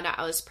later, I found out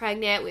I was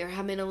pregnant. We were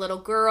having a little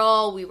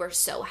girl. We were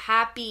so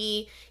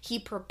happy. He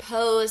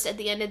proposed at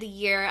the end of the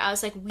year. I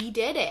was like, we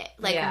did it.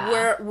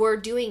 Like, we're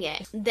doing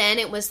it. Then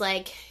it was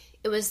like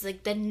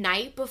the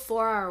night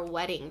before our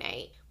wedding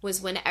night was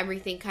when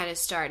everything kind of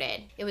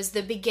started. It was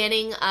the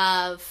beginning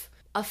of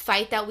a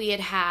fight that we had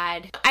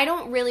had. I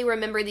don't really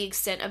remember the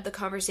extent of the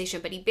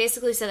conversation, but he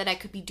basically said that I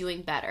could be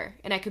doing better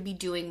and I could be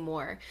doing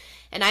more.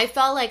 And I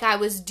felt like I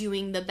was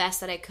doing the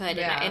best that I could.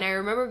 Yeah. And I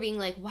remember being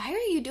like, why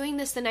are you doing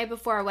this the night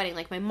before our wedding?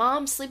 Like, my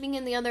mom's sleeping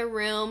in the other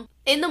room.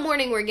 In the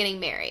morning, we're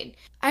getting married.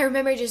 I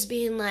remember just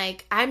being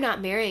like, I'm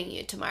not marrying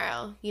you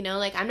tomorrow. You know,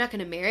 like, I'm not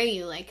going to marry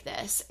you like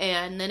this.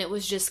 And then it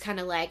was just kind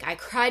of like, I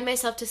cried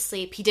myself to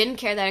sleep. He didn't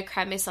care that I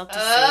cried myself to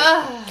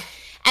sleep.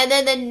 And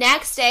then the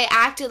next day,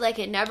 acted like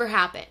it never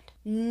happened.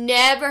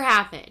 Never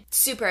happened.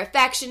 Super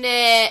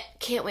affectionate.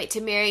 Can't wait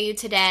to marry you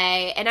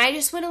today. And I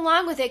just went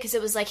along with it because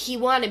it was like he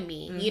wanted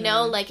me, you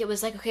know? Like, it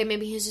was like, okay,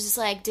 maybe he was just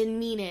like, didn't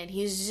mean it.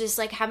 He was just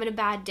like having a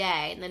bad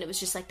day. And then it was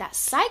just like that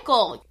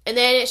cycle. And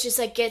then it's just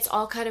like gets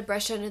all kind of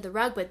brushed under the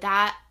rug. But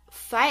that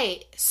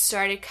fight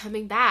started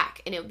coming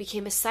back and it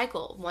became a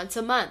cycle once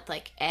a month.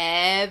 Like,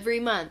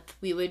 every month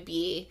we would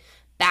be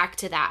back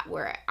to that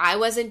where I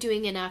wasn't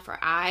doing enough or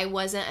I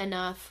wasn't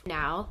enough.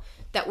 Now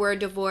that we're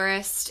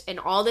divorced and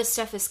all this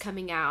stuff is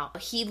coming out,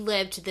 he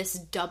lived this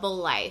double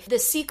life. The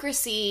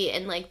secrecy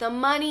and like the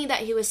money that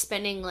he was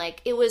spending,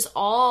 like, it was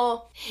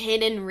all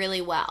hidden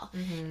really well.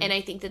 And I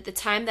think that the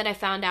time that I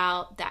found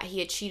out that he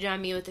had cheated on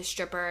me with a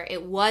stripper,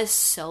 it was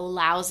so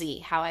lousy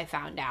how I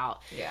found out.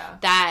 Yeah.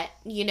 That,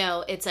 you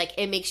know, it's like,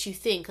 it makes you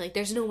think, like,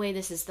 there's no way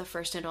this is the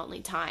first and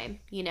only time,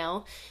 you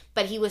know?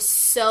 But he was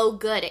so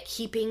good at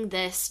keeping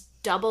this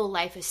double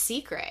life a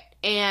secret.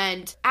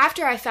 And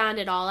after I found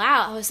it all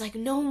out, I was like,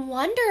 no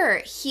wonder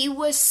he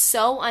was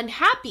so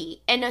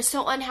unhappy and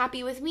so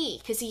unhappy with me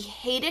because he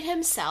hated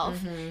himself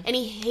and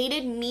he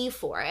hated me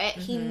for it.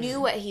 He knew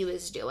what he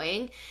was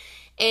doing.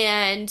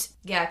 And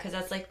yeah, because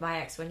that's like my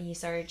ex. When he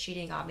started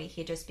cheating on me,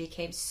 he just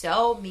became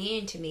so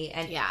mean to me.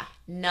 And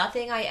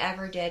nothing I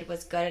ever did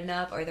was good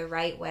enough or the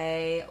right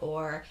way,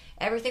 or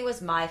everything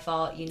was my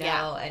fault, you know?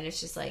 Yeah. And it's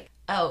just like,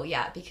 oh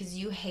yeah, because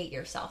you hate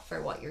yourself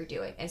for what you're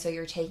doing. And so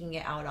you're taking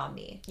it out on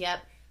me. Yep.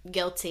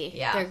 Guilty.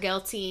 Yeah. They're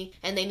guilty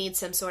and they need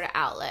some sort of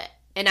outlet.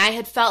 And I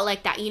had felt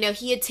like that. You know,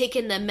 he had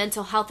taken the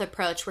mental health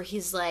approach where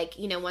he's like,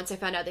 you know, once I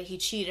found out that he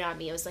cheated on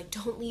me, I was like,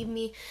 don't leave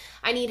me.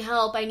 I need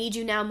help. I need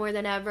you now more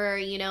than ever.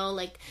 You know,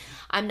 like,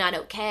 I'm not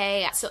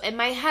okay. So in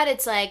my head,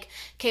 it's like,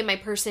 okay, my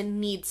person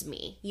needs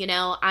me. You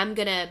know, I'm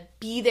going to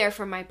be there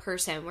for my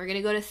person. We're going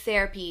to go to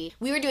therapy.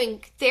 We were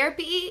doing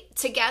therapy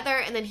together,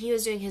 and then he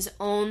was doing his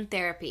own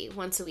therapy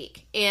once a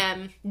week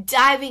and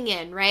diving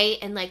in, right?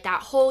 And like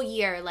that whole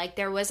year, like,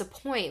 there was a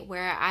point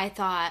where I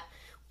thought,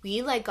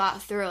 we like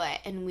got through it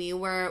and we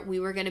were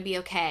going to be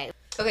okay.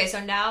 Okay,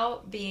 so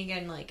now being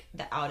in like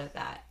the out of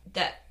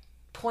that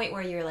point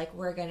where you're like,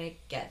 we're going to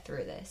get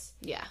through this.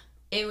 Yeah.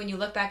 And when you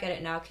look back at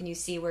it now, can you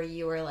see where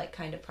you were like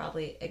kind of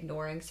probably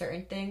ignoring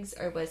certain things,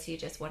 or was he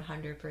just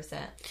 100%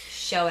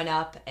 showing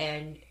up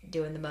and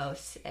doing the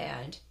most?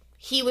 And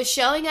he was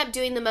showing up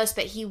doing the most,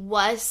 but he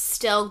was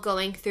still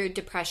going through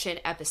depression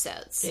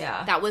episodes.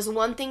 Yeah. That was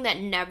one thing that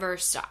never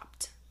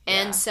stopped.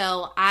 And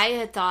so I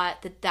had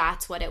thought that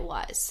that's what it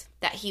was,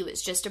 that he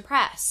was just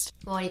depressed.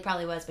 Well, he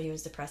probably was, but he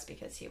was depressed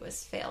because he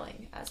was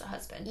failing as a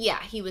husband.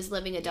 Yeah, he was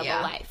living a double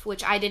life,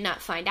 which I did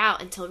not find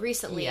out until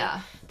recently. Yeah.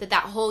 That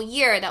whole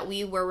year that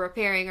we were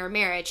repairing our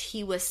marriage,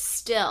 he was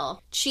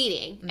still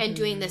cheating and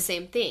doing the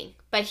same thing.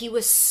 But he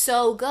was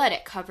so good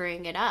at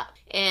covering it up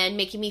and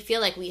making me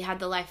feel like we had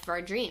the life of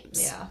our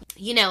dreams. Yeah.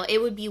 You know,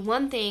 it would be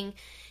one thing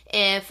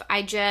if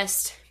I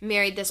just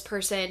married this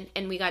person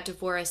and we got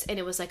divorced and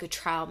it was like a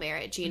trial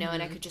marriage, you know,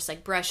 and I could just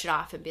like brush it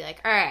off and be like,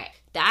 all right,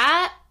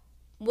 that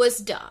was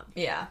dumb.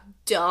 Yeah.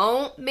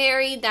 Don't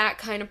marry that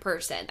kind of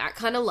person, that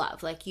kind of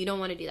love. Like, you don't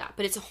want to do that.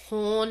 But it's a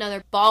whole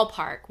nother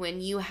ballpark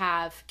when you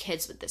have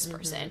kids with this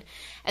person.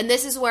 And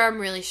this is where I'm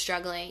really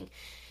struggling,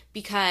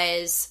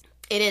 because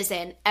it is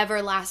an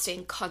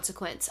everlasting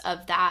consequence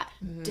of that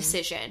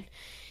decision.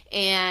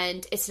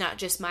 And it's not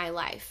just my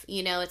life.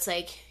 You know, it's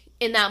like,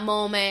 in that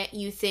moment,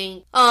 you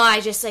think, oh,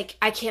 I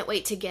can't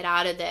wait to get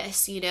out of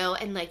this, you know,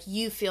 and like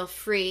you feel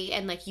free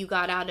and like you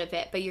got out of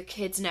it, but your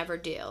kids never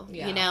do,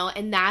 you know,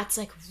 and that's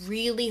like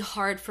really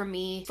hard for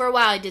me. For a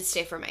while, I did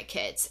stay for my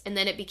kids, and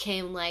then it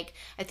became like,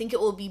 I think it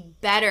will be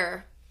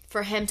better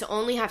for him to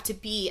only have to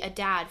be a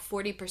dad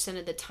 40%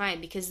 of the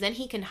time, because then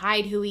he can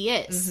hide who he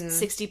is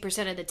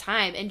 60% of the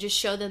time and just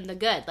show them the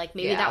good. Like,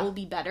 maybe that will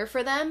be better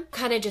for them.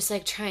 Kind of just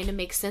like trying to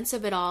make sense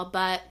of it all.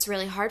 But it's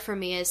really hard for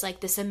me, is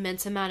like this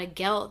immense amount of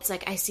guilt. It's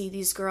like, I see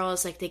these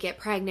girls, like they get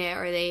pregnant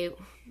or they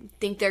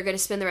think they're going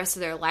to spend the rest of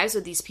their lives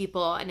with these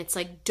people, and it's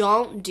like,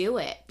 don't do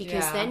it,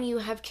 because then you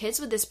have kids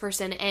with this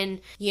person.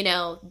 And you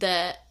know,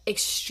 the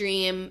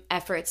extreme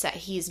efforts that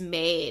he's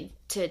made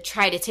to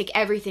try to take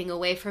everything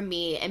away from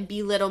me and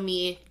belittle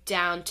me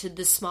down to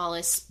the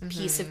smallest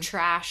piece of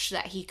trash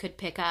that he could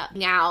pick up.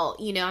 Now,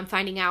 you know, I'm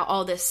finding out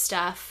all this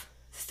stuff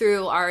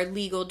through our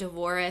legal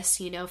divorce,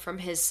 you know, from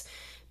his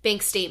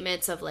bank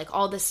statements of like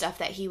all the stuff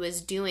that he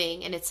was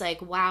doing, and it's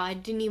like, wow, I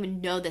didn't even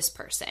know this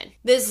person.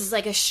 This is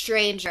like a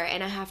stranger,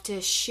 and I have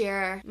to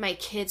share my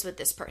kids with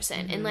this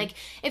person. And like,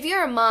 if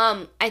you're a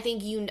mom, I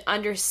think you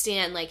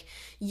understand, like,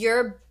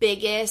 your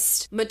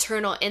biggest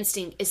maternal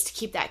instinct is to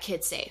keep that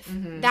kid safe.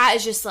 That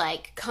is just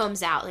like,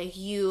 comes out like,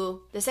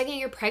 you, the second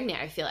you're pregnant,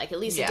 I feel like, at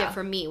least it did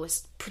for me,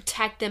 was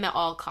protect them at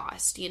all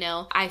costs, you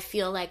know? I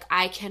feel like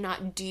I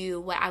cannot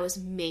do what I was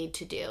made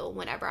to do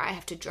whenever I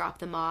have to drop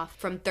them off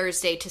from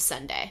Thursday to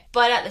Sunday.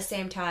 But at the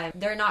same time,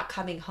 they're not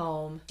coming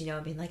home, you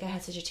know, being like, I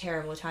had such a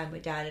terrible time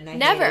with dad and I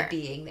hated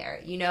being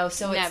there, you know?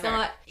 So it's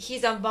not,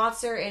 he's a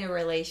monster in a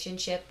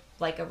relationship,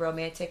 like a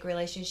romantic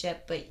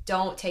relationship, but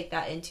don't take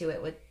that into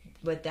it with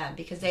them,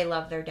 because they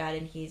love their dad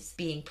and he's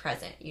being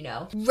present, you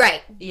know?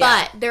 Right.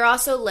 Yeah. But they're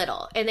also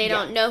little and they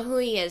don't know who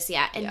he is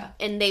yet,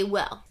 and they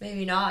will.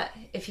 Maybe not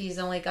if he's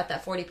only got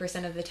that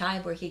 40% of the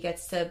time where he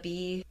gets to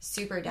be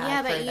super dad.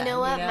 Yeah, but for you know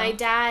what? You know? My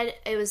dad,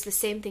 it was the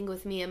same thing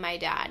with me and my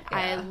dad. Yeah.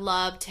 I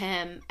loved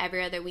him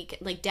every other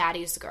weekend, like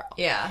daddy's girl.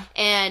 Yeah.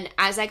 And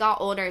as I got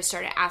older, I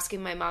started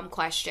asking my mom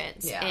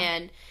questions. Yeah.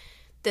 And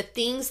the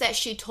things that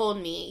she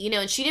told me, you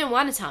know, and she didn't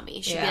want to tell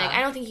me. She'd be like, I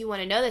don't think you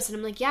want to know this. And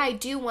I'm like, yeah, I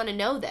do want to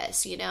know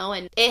this, you know?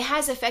 And it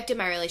has affected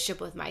my relationship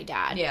with my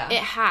dad. Yeah. It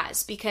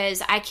has,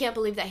 because I can't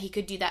believe that he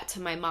could do that to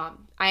my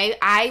mom.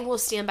 I will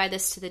stand by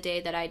this to the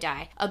day that I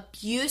die.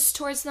 Abuse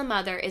towards the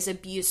mother is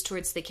abuse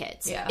towards the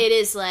kids. Yeah. It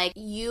is like,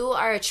 you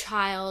are a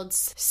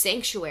child's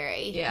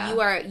sanctuary.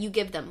 Yeah. You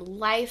give them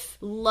life,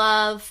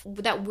 love,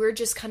 that we're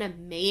just kind of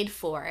made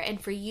for. And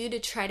for you to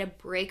try to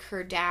break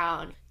her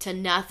down to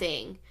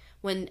nothing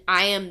when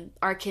I am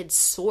our kid's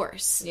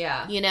source.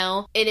 Yeah. You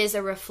know, it is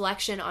a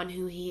reflection on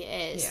who he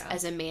is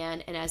as a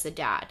man and as a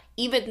dad.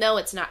 Even though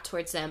it's not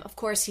towards them. Of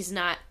course, he's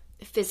not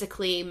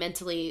physically,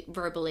 mentally,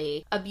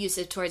 verbally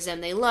abusive towards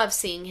them. They love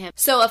seeing him.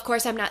 So, of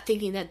course, I'm not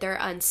thinking that they're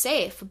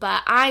unsafe,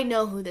 but I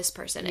know who this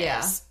person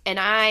is. And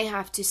I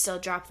have to still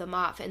drop them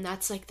off. And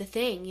that's like the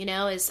thing, you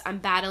know, is I'm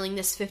battling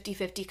this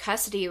 50-50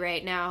 custody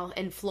right now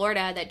in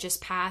Florida that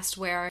just passed,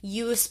 where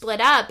you split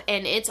up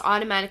and it's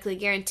automatically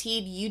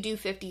guaranteed you do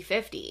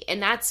 50-50.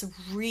 And that's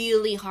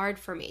really hard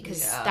for me,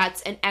 because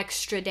that's an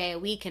extra day a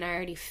week, and I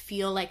already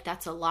feel like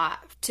that's a lot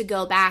to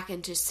go back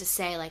and just to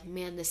say, like,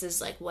 man, this is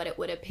like what it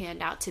would have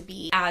panned out to be.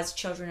 As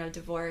children of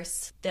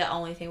divorce, the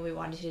only thing we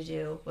wanted to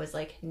do was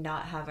like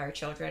not have our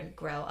children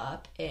grow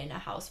up in a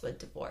house with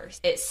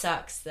divorce. It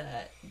sucks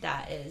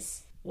that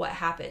is what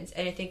happens.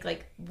 And I think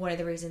like one of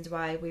the reasons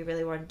why we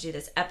really wanted to do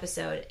this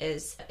episode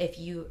is, if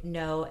you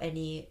know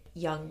any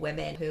young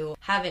women who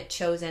haven't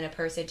chosen a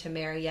person to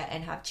marry yet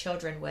and have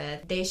children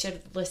with, they should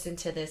listen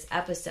to this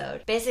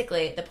episode.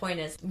 Basically, the point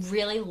is,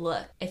 really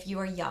look, if you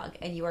are young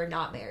and you are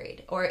not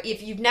married, or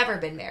if you've never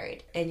been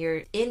married and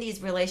you're in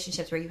these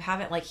relationships where you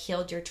haven't like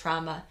healed your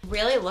trauma,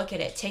 really look at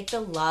it. Take the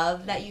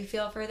love that you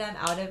feel for them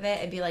out of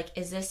it and be like,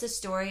 is this a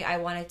story I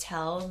want to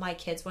tell my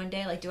kids one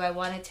day? Like, do I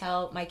want to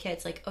tell my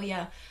kids like, oh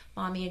yeah,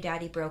 mommy and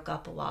daddy broke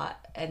up a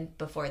lot and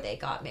before they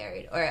got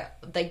married, or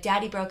like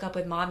daddy broke up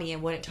with mommy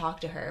and wouldn't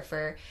talk to her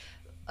for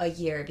a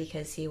year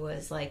because he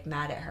was like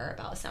mad at her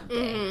about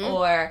something,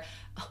 or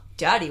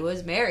daddy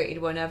was married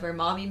whenever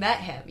mommy met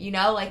him, you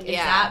know, like, is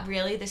that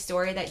really the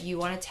story that you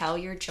want to tell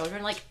your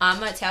children? Like, I'm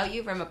gonna tell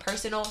you from a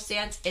personal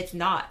stance, it's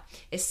not.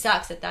 It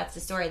sucks that that's the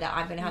story that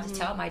I'm gonna have to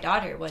tell my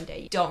daughter one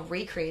day. Don't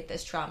recreate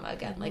this trauma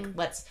again. Like,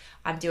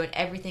 I'm doing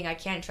everything I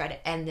can to try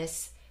to end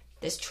this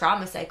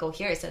trauma cycle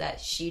here so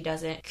that she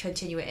doesn't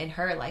continue it in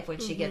her life when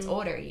she gets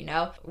older, you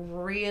know?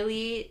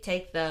 Really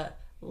take the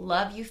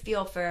love you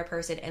feel for a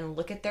person and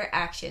look at their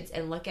actions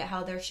and look at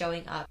how they're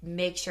showing up,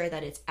 make sure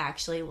that it's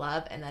actually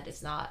love and that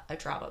it's not a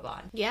trauma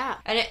bond. Yeah.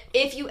 And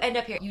if you end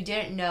up here, you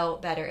didn't know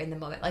better in the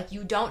moment. Like,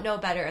 you don't know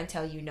better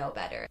until you know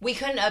better. We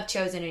couldn't have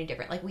chosen any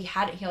different. Like, we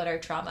hadn't healed our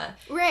trauma.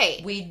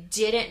 Right. We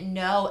didn't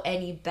know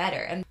any better.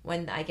 And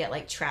when I get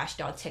like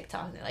trashed on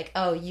TikTok and they're like,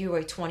 oh, you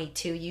were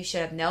 22, you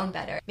should have known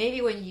better.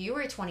 Maybe when you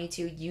were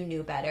 22, you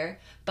knew better.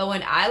 But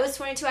when I was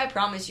 22, I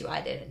promise you,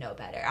 I didn't know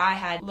better. I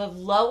had the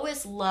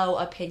lowest low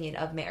opinion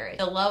of marriage,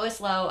 the lowest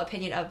low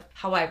opinion of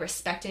how I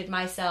respected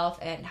myself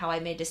and how I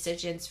made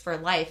decisions for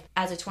life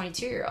as a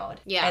 22-year-old.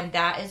 Yeah. And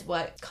that is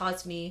what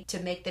caused me to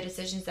make the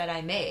decisions that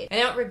I made.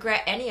 And I don't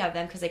regret any of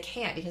them because I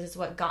can't, because it's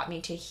what got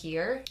me to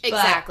here.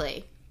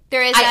 Exactly.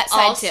 There is that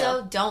side too. I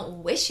also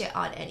don't wish it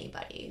on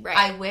anybody. Right.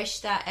 I wish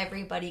that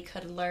everybody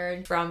could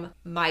learn from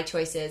my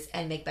choices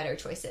and make better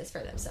choices for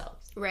themselves.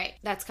 Right.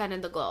 That's kind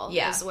of the goal.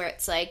 Yeah. Is where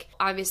it's like,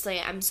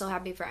 obviously, I'm so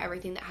happy for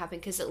everything that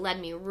happened because it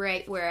led me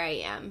right where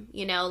I am.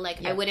 You know,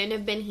 like, I wouldn't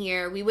have been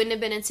here. We wouldn't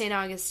have been in St.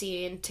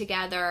 Augustine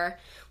together.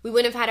 We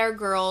wouldn't have had our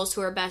girls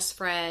who are best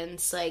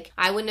friends. Like,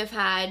 I wouldn't have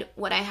had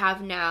what I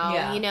have now.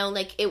 Yeah. You know,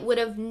 like, it would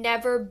have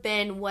never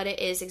been what it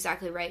is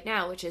exactly right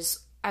now, which is,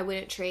 I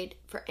wouldn't trade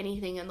for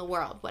anything in the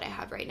world what I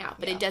have right now.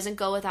 But it doesn't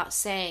go without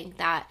saying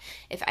that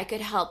if I could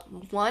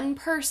help one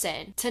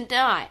person to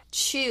not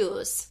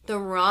choose the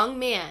wrong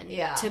man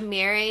to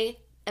marry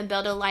and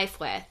build a life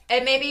with.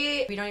 And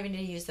maybe we don't even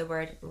need to use the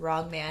word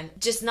wrong man.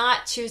 Just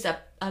not choose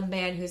a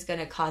man who's going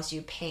to cause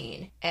you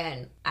pain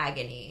and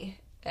agony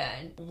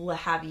and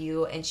have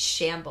you in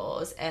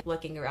shambles and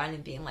looking around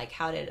and being like,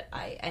 how did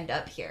I end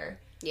up here?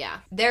 Yeah.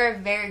 There are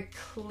very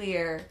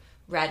clear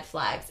red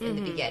flags in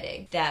the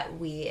beginning that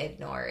we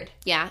ignored.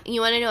 Yeah. And you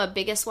want to know a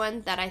biggest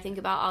one that I think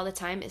about all the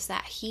time is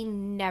that he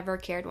never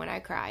cared when I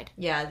cried.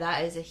 Yeah,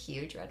 that is a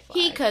huge red flag.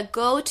 He could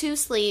go to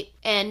sleep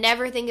and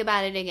never think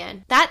about it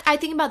again. That I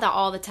think about that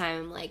all the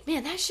time. I'm like,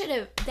 man, that should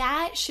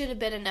have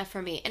been enough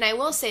for me. And I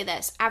will say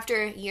this,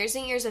 after years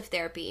and years of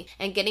therapy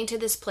and getting to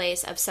this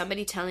place of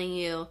somebody telling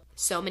you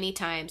so many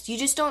times, you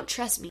just don't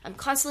trust me. I'm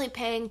constantly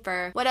paying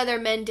for what other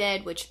men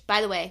did, which,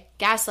 by the way,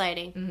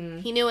 gaslighting. Mm-hmm.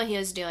 He knew what he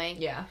was doing.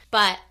 Yeah.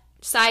 But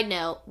side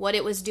note, what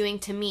it was doing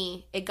to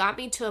me, it got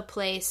me to a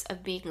place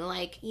of being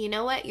like, you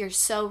know what, you're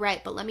so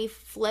right, but let me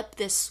flip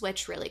this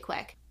switch really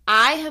quick.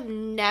 I have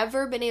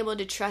never been able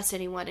to trust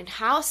anyone, and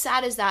how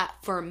sad is that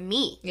for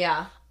me?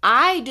 Yeah.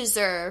 I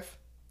deserve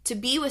to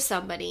be with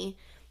somebody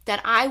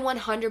that I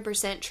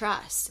 100%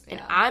 trust,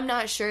 and I'm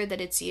not sure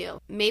that it's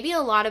you. Maybe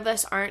a lot of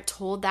us aren't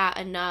told that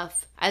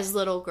enough as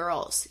little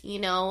girls, you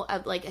know,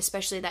 like,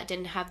 especially that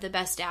didn't have the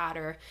best dad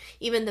or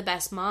even the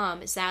best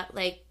mom, is that,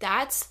 like,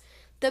 that's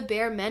the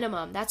bare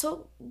minimum. That's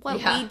what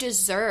we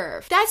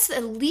deserve. That's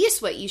at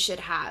least what you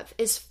should have,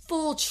 is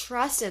full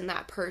trust in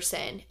that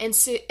person and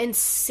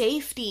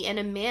safety in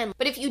a man.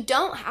 But if you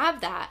don't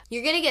have that,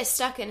 you're going to get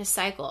stuck in a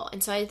cycle.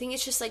 And so I think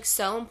it's just like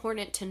so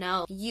important to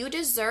know you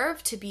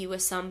deserve to be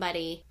with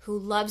somebody who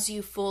loves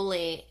you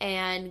fully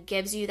and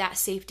gives you that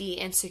safety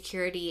and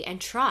security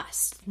and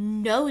trust.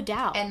 No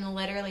doubt. And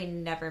literally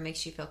never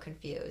makes you feel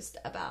confused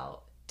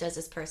about, does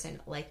this person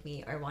like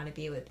me or want to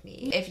be with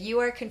me? If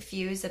you are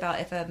confused about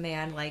if a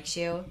man likes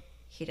you,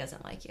 he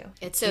doesn't like you.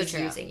 It's so He's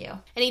true. using you.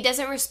 And he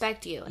doesn't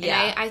respect you. And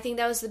I think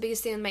that was the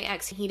biggest thing with my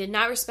ex. He did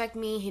not respect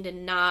me. He did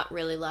not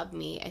really love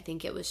me. I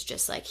think it was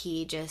just like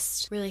he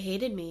just really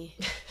hated me.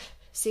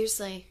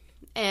 Seriously.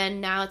 And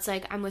now it's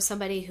like I'm with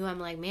somebody who I'm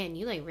like, man,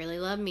 you like really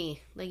love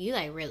me. Like, you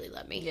like really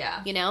love me.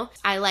 Yeah. You know?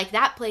 I like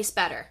that place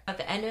better. At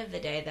the end of the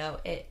day, though,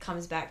 it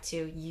comes back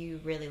to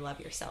you really love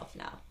yourself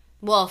now.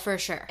 Well, for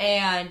sure.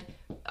 And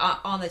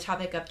on the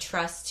topic of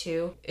trust,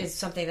 too, is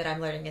something that I'm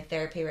learning in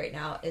therapy right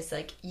now, is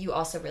like, you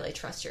also really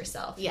trust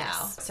yourself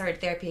now. Started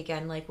therapy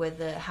again, like with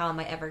the, how am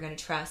I ever going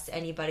to trust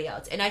anybody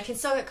else? And I can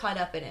still get caught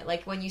up in it.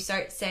 Like, when you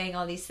start saying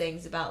all these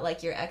things about,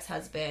 like, your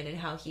ex-husband and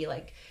how he,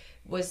 like,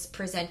 was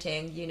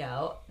presenting, you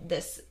know,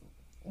 this,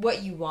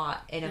 what you want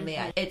in a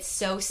man. It's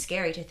so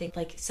scary to think,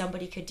 like,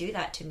 somebody could do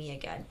that to me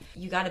again.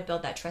 You got to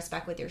build that trust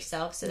back with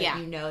yourself so that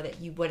you know that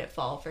you wouldn't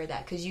fall for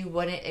that, because you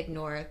wouldn't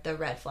ignore the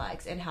red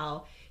flags and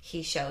how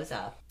he shows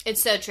up.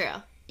 It's so true.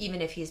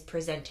 Even if he's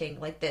presenting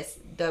like this,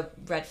 the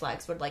red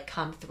flags would like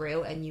come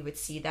through and you would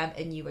see them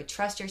and you would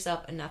trust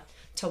yourself enough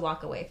to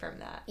walk away from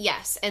that.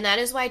 Yes, and that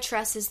is why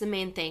trust is the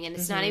main thing. And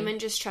it's not even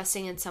just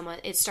trusting in someone.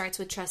 It starts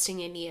with trusting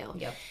in you.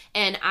 Yep.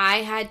 And I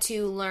had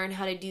to learn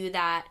how to do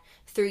that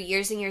through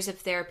years and years of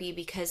therapy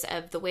because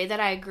of the way that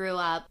I grew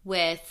up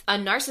with a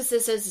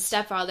narcissist as a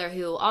stepfather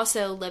who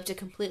also lived a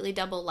completely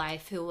double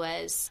life, who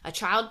was a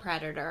child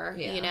predator,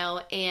 you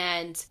know,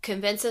 and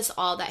convinced us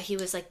all that he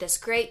was like this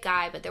great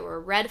guy, but there were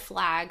red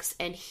flags.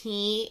 And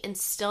he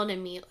instilled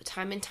in me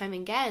time and time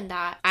again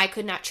that I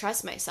could not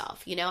trust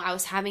myself. You know, I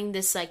was having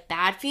this like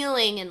bad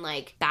feeling and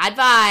like bad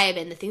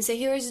vibe, and the things that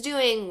he was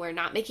doing were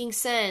not making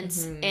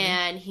sense.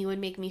 And he would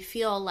make me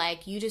feel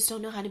like, you just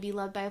don't know how to be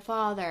loved by a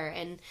father,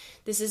 and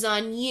this is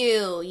on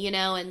you, you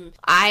know. And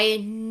I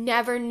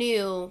never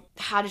knew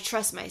how to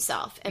trust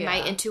myself and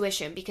my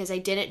intuition because I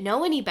didn't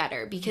know any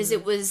better, because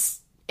it was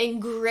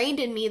ingrained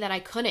in me that I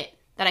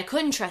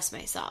couldn't trust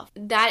myself.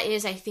 That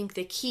is, I think,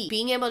 the key.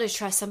 Being able to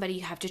trust somebody,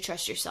 you have to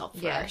trust yourself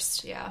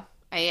first. Yeah.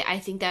 I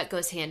think that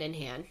goes hand in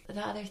hand.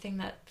 The other thing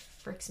that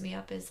freaks me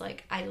up is,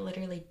 like, I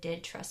literally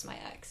did trust my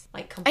ex.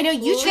 Like, completely. I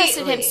know, you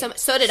trusted him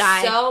so did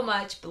I. So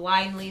much,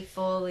 blindly,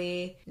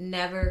 fully,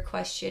 never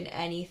question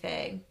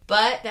anything.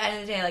 But at the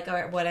end of the day, like, all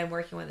right, what I'm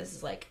working with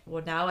is like,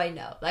 well, now I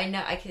know.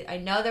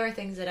 I know there were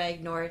things that I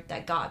ignored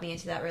that got me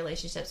into that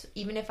relationship. So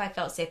even if I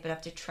felt safe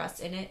enough to trust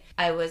in it,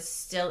 I was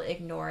still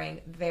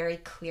ignoring very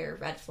clear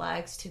red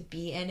flags to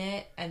be in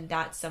it. And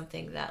that's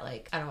something that,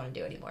 like, I don't want to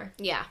do anymore.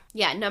 Yeah.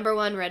 Yeah, number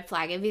one red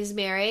flag. If he's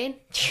married...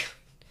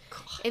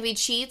 If he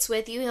cheats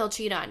with you, he'll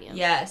cheat on you.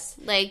 Yes.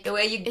 Like, the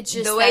way you it's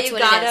just, the way you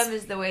got is. him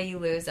is the way you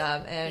lose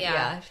him. And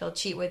yeah, if he'll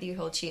cheat with you,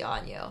 he'll cheat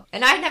on you.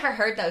 And I never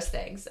heard those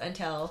things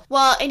until...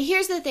 Well, and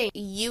here's the thing.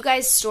 You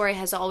guys' story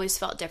has always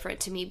felt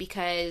different to me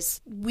because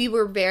we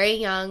were very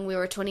young. We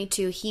were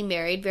 22. He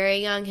married very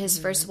young, his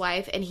first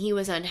wife, and he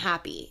was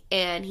unhappy.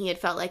 And he had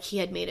felt like he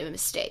had made a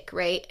mistake,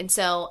 right? And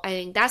so I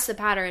think that's the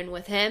pattern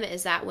with him,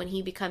 is that when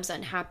he becomes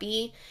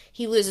unhappy,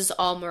 he loses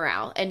all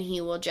morale and he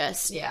will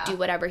just do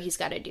whatever he's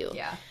got to do.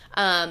 Yeah.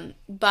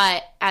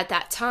 But at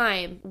that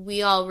time,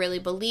 we all really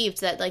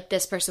believed that, like,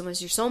 this person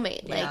was your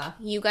soulmate. Like,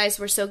 you guys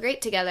were so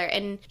great together.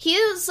 And he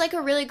is, like,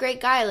 a really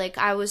great guy. Like,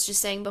 I was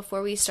just saying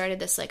before we started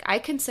this, like, I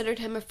considered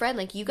him a friend.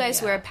 Like, you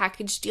guys were a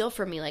package deal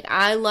for me. Like,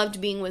 I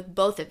loved being with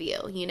both of you,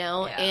 you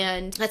know? Yeah.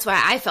 And that's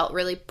why I felt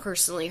really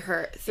personally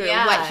hurt through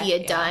what he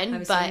had done.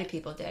 But so many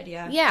people did,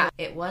 Yeah.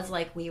 It was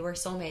like we were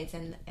soulmates,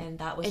 and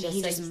that was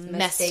just a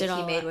mistake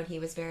he made when he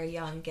was very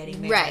young,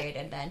 getting married. Right.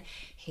 And then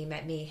he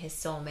met me, his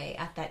soulmate,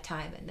 at that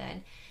time, and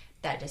then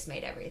that just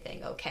made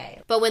everything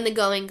okay. But when the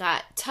going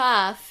got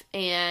tough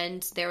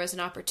and there was an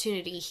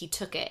opportunity, he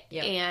took it.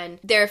 Yep. And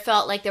there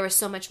felt like there was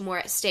so much more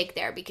at stake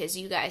there because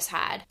you guys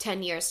had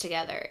 10 years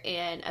together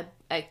and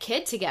a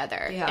kid together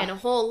and a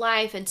whole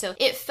life. And so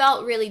it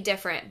felt really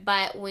different.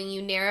 But when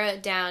you narrow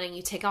it down and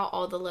you take out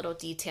all the little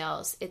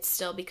details, it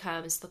still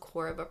becomes the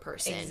core of a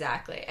person.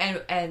 Exactly.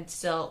 And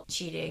still,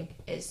 cheating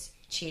is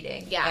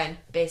cheating. Yeah. And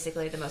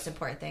basically the most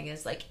important thing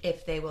is, like,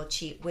 if they will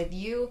cheat with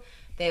you,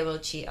 they will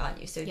cheat on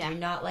you. So do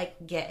not, like,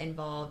 get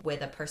involved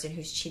with a person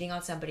who's cheating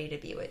on somebody to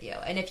be with you.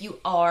 And if you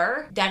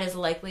are, that is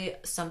likely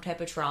some type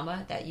of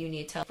trauma that you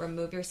need to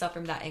remove yourself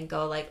from that and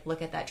go, like,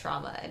 look at that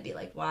trauma and be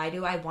like, why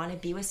do I want to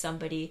be with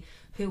somebody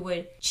who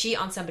would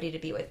cheat on somebody to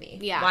be with me?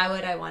 Yeah. Why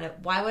would I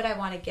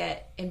want to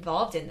get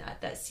involved in that?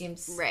 That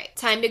seems... Right.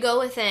 Time to go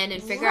within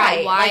and figure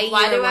out why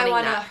do I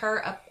want to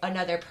hurt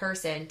another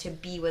person to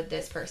be with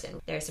this person?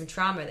 There's some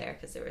trauma there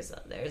because there's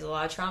a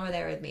lot of trauma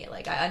there with me.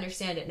 Like, I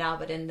understand it now,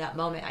 but in that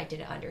moment I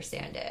didn't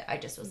understand it. I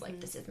just was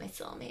like, this is my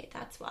soulmate.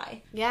 That's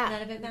why. Yeah.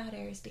 None of it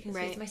matters because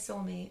he's my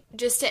soulmate.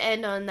 Just to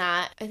end on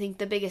that, I think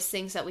the biggest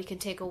things that we can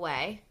take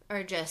away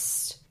are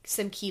just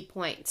some key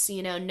points.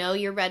 You know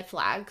your red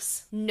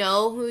flags.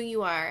 Know who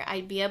you are.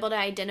 I'd be able to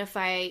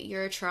identify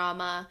your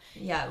trauma.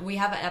 Yeah, we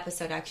have an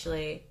episode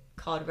actually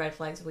called Red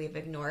Flags We've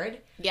Ignored.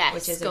 Yes,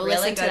 which is a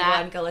really good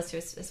one. Go listen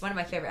to it. It's one of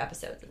my favorite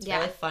episodes. It's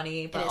really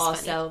funny, but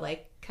also funny.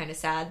 Like, kind of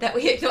sad that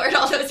we ignored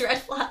all those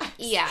red flags.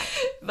 Yeah.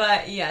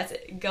 But yes,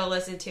 go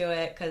listen to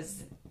it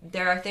because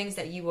there are things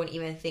that you wouldn't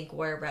even think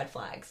were red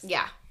flags.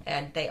 Yeah.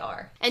 And they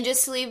are. And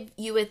just to leave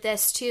you with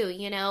this too,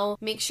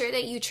 make sure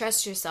that you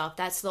trust yourself.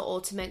 That's the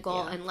ultimate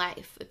goal in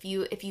life. If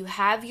you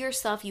have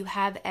yourself, you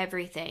have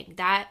everything.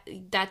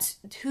 That's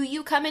who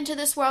you come into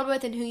this world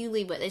with and who you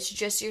leave with. It's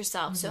just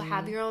yourself. So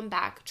have your own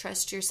back,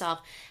 trust yourself,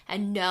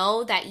 and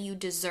know that you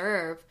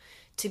deserve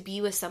to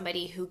be with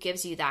somebody who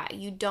gives you that.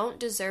 You don't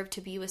deserve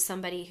to be with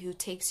somebody who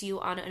takes you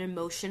on an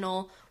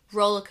emotional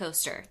roller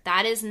coaster.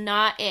 That is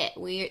not it.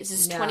 This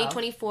is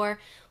 2024.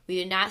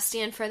 We do not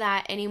stand for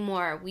that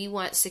anymore. We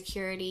want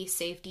security,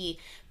 safety,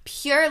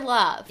 pure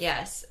love.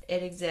 Yes,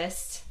 it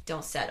exists.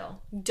 Don't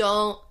settle.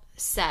 Don't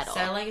settle.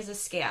 Settling is a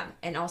scam.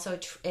 And also,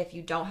 if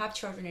you don't have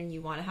children and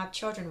you want to have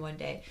children one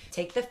day,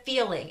 take the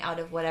feeling out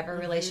of whatever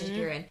relationship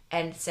you're in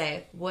and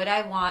say, would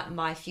I want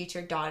my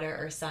future daughter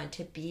or son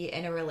to be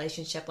in a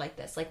relationship like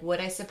this? Like, would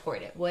I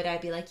support it? Would I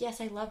be like,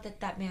 yes, I love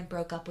that man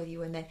broke up with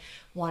you and then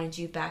wanted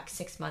you back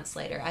 6 months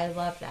later. I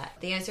love that.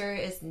 The answer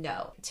is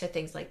no to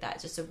things like that.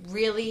 Just to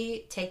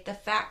really take the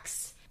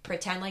facts.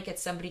 Pretend like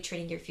it's somebody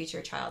treating your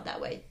future child that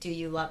way. Do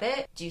you love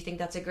it? Do you think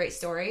that's a great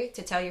story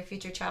to tell your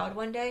future child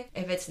one day?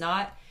 If it's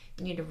not,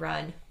 you need to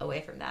run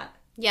away from that.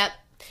 Yep.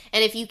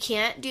 And if you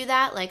can't do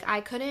that, like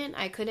I couldn't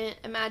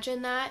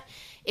imagine that.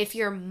 If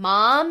your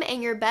mom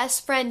and your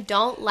best friend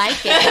don't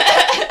like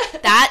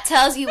it, that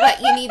tells you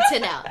what you need to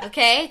know,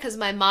 okay? Because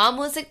my mom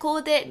wasn't cool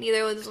with it,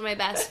 neither was my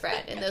best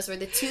friend. And those were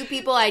the two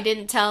people I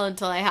didn't tell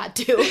until I had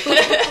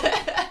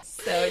to.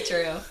 So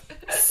true.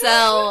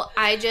 So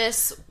I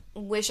just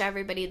wish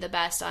everybody the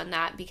best on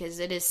that, because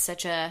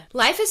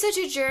life is such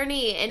a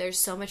journey, and there's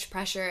so much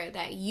pressure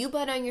that you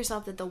put on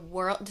yourself, that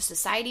the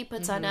society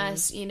puts on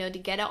us, to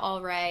get it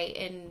all right,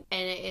 and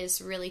it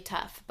is really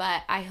tough.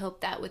 But I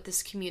hope that with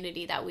this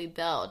community that we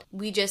build,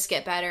 we just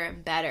get better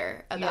and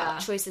better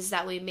about choices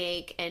that we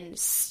make, and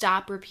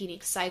stop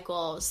repeating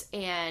cycles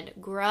and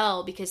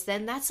grow, because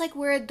then that's like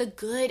where the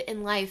good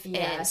in life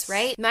is,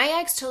 right? My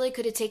ex totally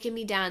could have taken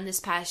me down this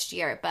past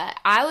year, but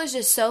I was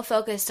just so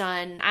focused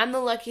on, I'm the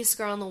luckiest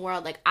girl in the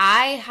world. Like,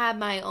 I have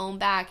my own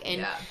back,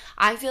 and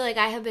I feel like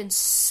I have been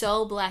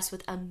so blessed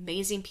with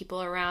amazing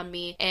people around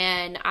me,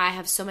 and I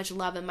have so much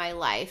love in my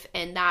life,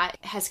 and that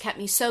has kept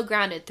me so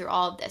grounded through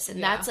all of this.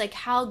 And that's like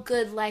how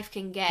good life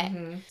can get.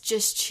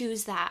 Just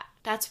choose that.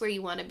 That's where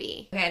you want to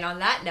be. Okay, and on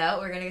that note,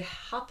 we're going to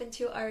hop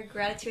into our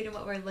gratitude and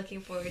what we're looking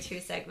forward to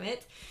segment.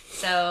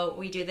 So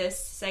we do this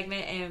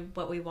segment, and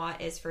what we want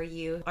is for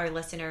you, our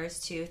listeners,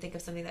 to think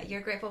of something that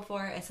you're grateful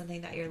for and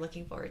something that you're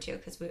looking forward to.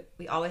 Because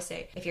we always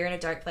say, if you're in a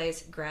dark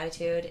place,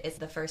 gratitude is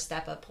the first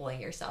step of pulling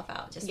yourself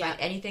out. Just find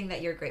anything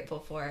that you're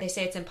grateful for. They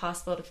say it's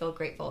impossible to feel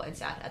grateful and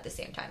sad at the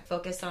same time.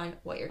 Focus on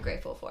what you're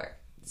grateful for.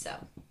 So,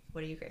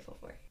 what are you grateful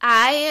for?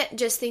 I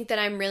just think that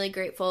I'm really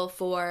grateful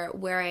for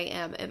where I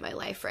am in my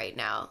life right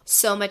now.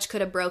 So much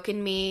could have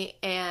broken me,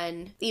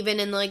 and even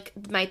in like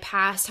my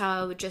past,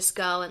 how I would just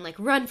go and like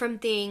run from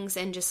things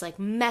and just like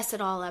mess it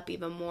all up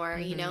even more,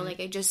 like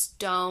I just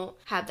don't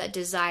have that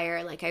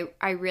desire. Like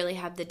I really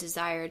have the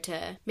desire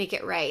to make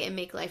it right and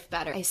make life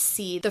better. I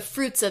see the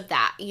fruits of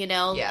that,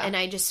 and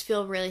I just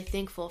feel really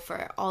thankful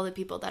for all the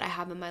people that I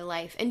have in my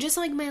life, and just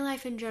like my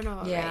life in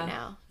general right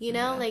now,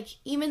 like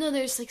even though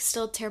there's like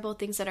still terrible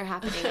things that are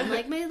happening, I'm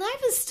like, my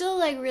life is still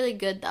like really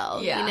good though,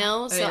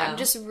 so I'm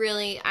just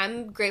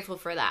I'm grateful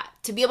for that,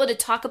 to be able to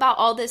talk about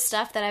all this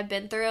stuff that I've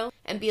been through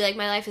and be like,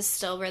 my life is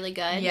still really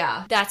good.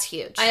 That's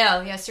huge. I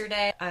know,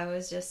 yesterday I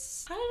was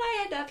just, how did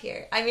I end up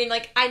here? I mean,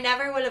 like, I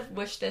never would have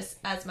wished this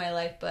as my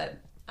life, but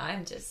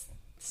I'm just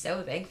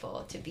so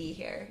thankful to be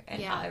here and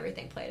how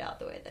everything played out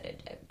the way that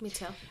it did. Me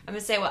too. I'm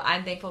gonna say what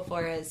I'm thankful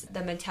for is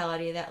the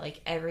mentality that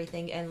like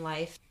everything in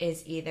life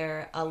is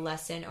either a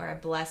lesson or a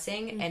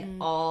blessing,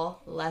 and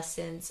all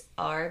lessons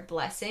are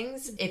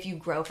blessings if you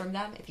grow from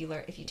them. If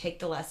you take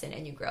the lesson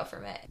and you grow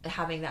from it,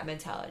 having that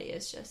mentality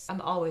is just,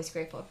 I'm always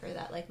grateful for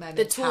that, like my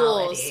mentality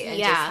tools, and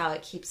just how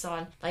it keeps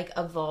on like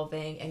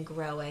evolving and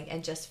growing,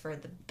 and just for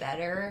the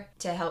better,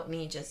 to help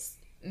me just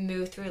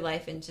move through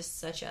life in just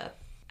such a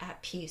at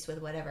peace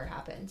with whatever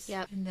happens.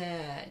 And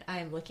then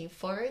I'm looking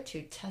forward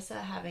to Tessa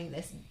having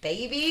this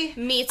baby.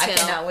 Me too. I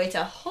cannot wait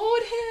to hold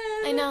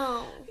him. I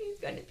know. He's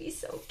going to be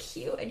so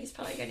cute, and he's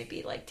probably going to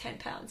be like 10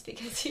 pounds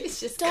because he's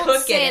just Don't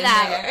cooking say in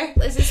that.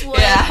 there. Is this wood?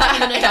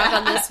 I'm going to knock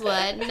on this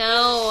wood.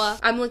 No.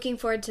 I'm looking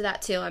forward to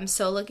that too. I'm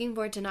so looking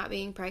forward to not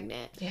being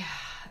pregnant. Yeah.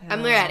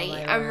 I'm ready.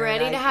 I'm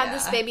ready to have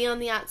this baby on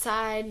the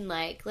outside, and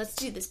like, let's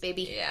do this,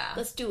 baby. Yeah.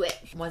 Let's do it.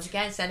 Once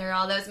again, send her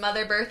all those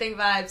mother birthing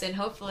vibes, and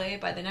hopefully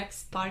by the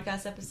next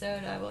podcast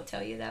episode, I will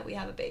tell you that we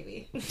have a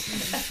baby.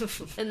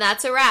 And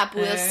that's a wrap.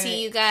 We'll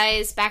see you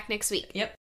guys back next week. Yep.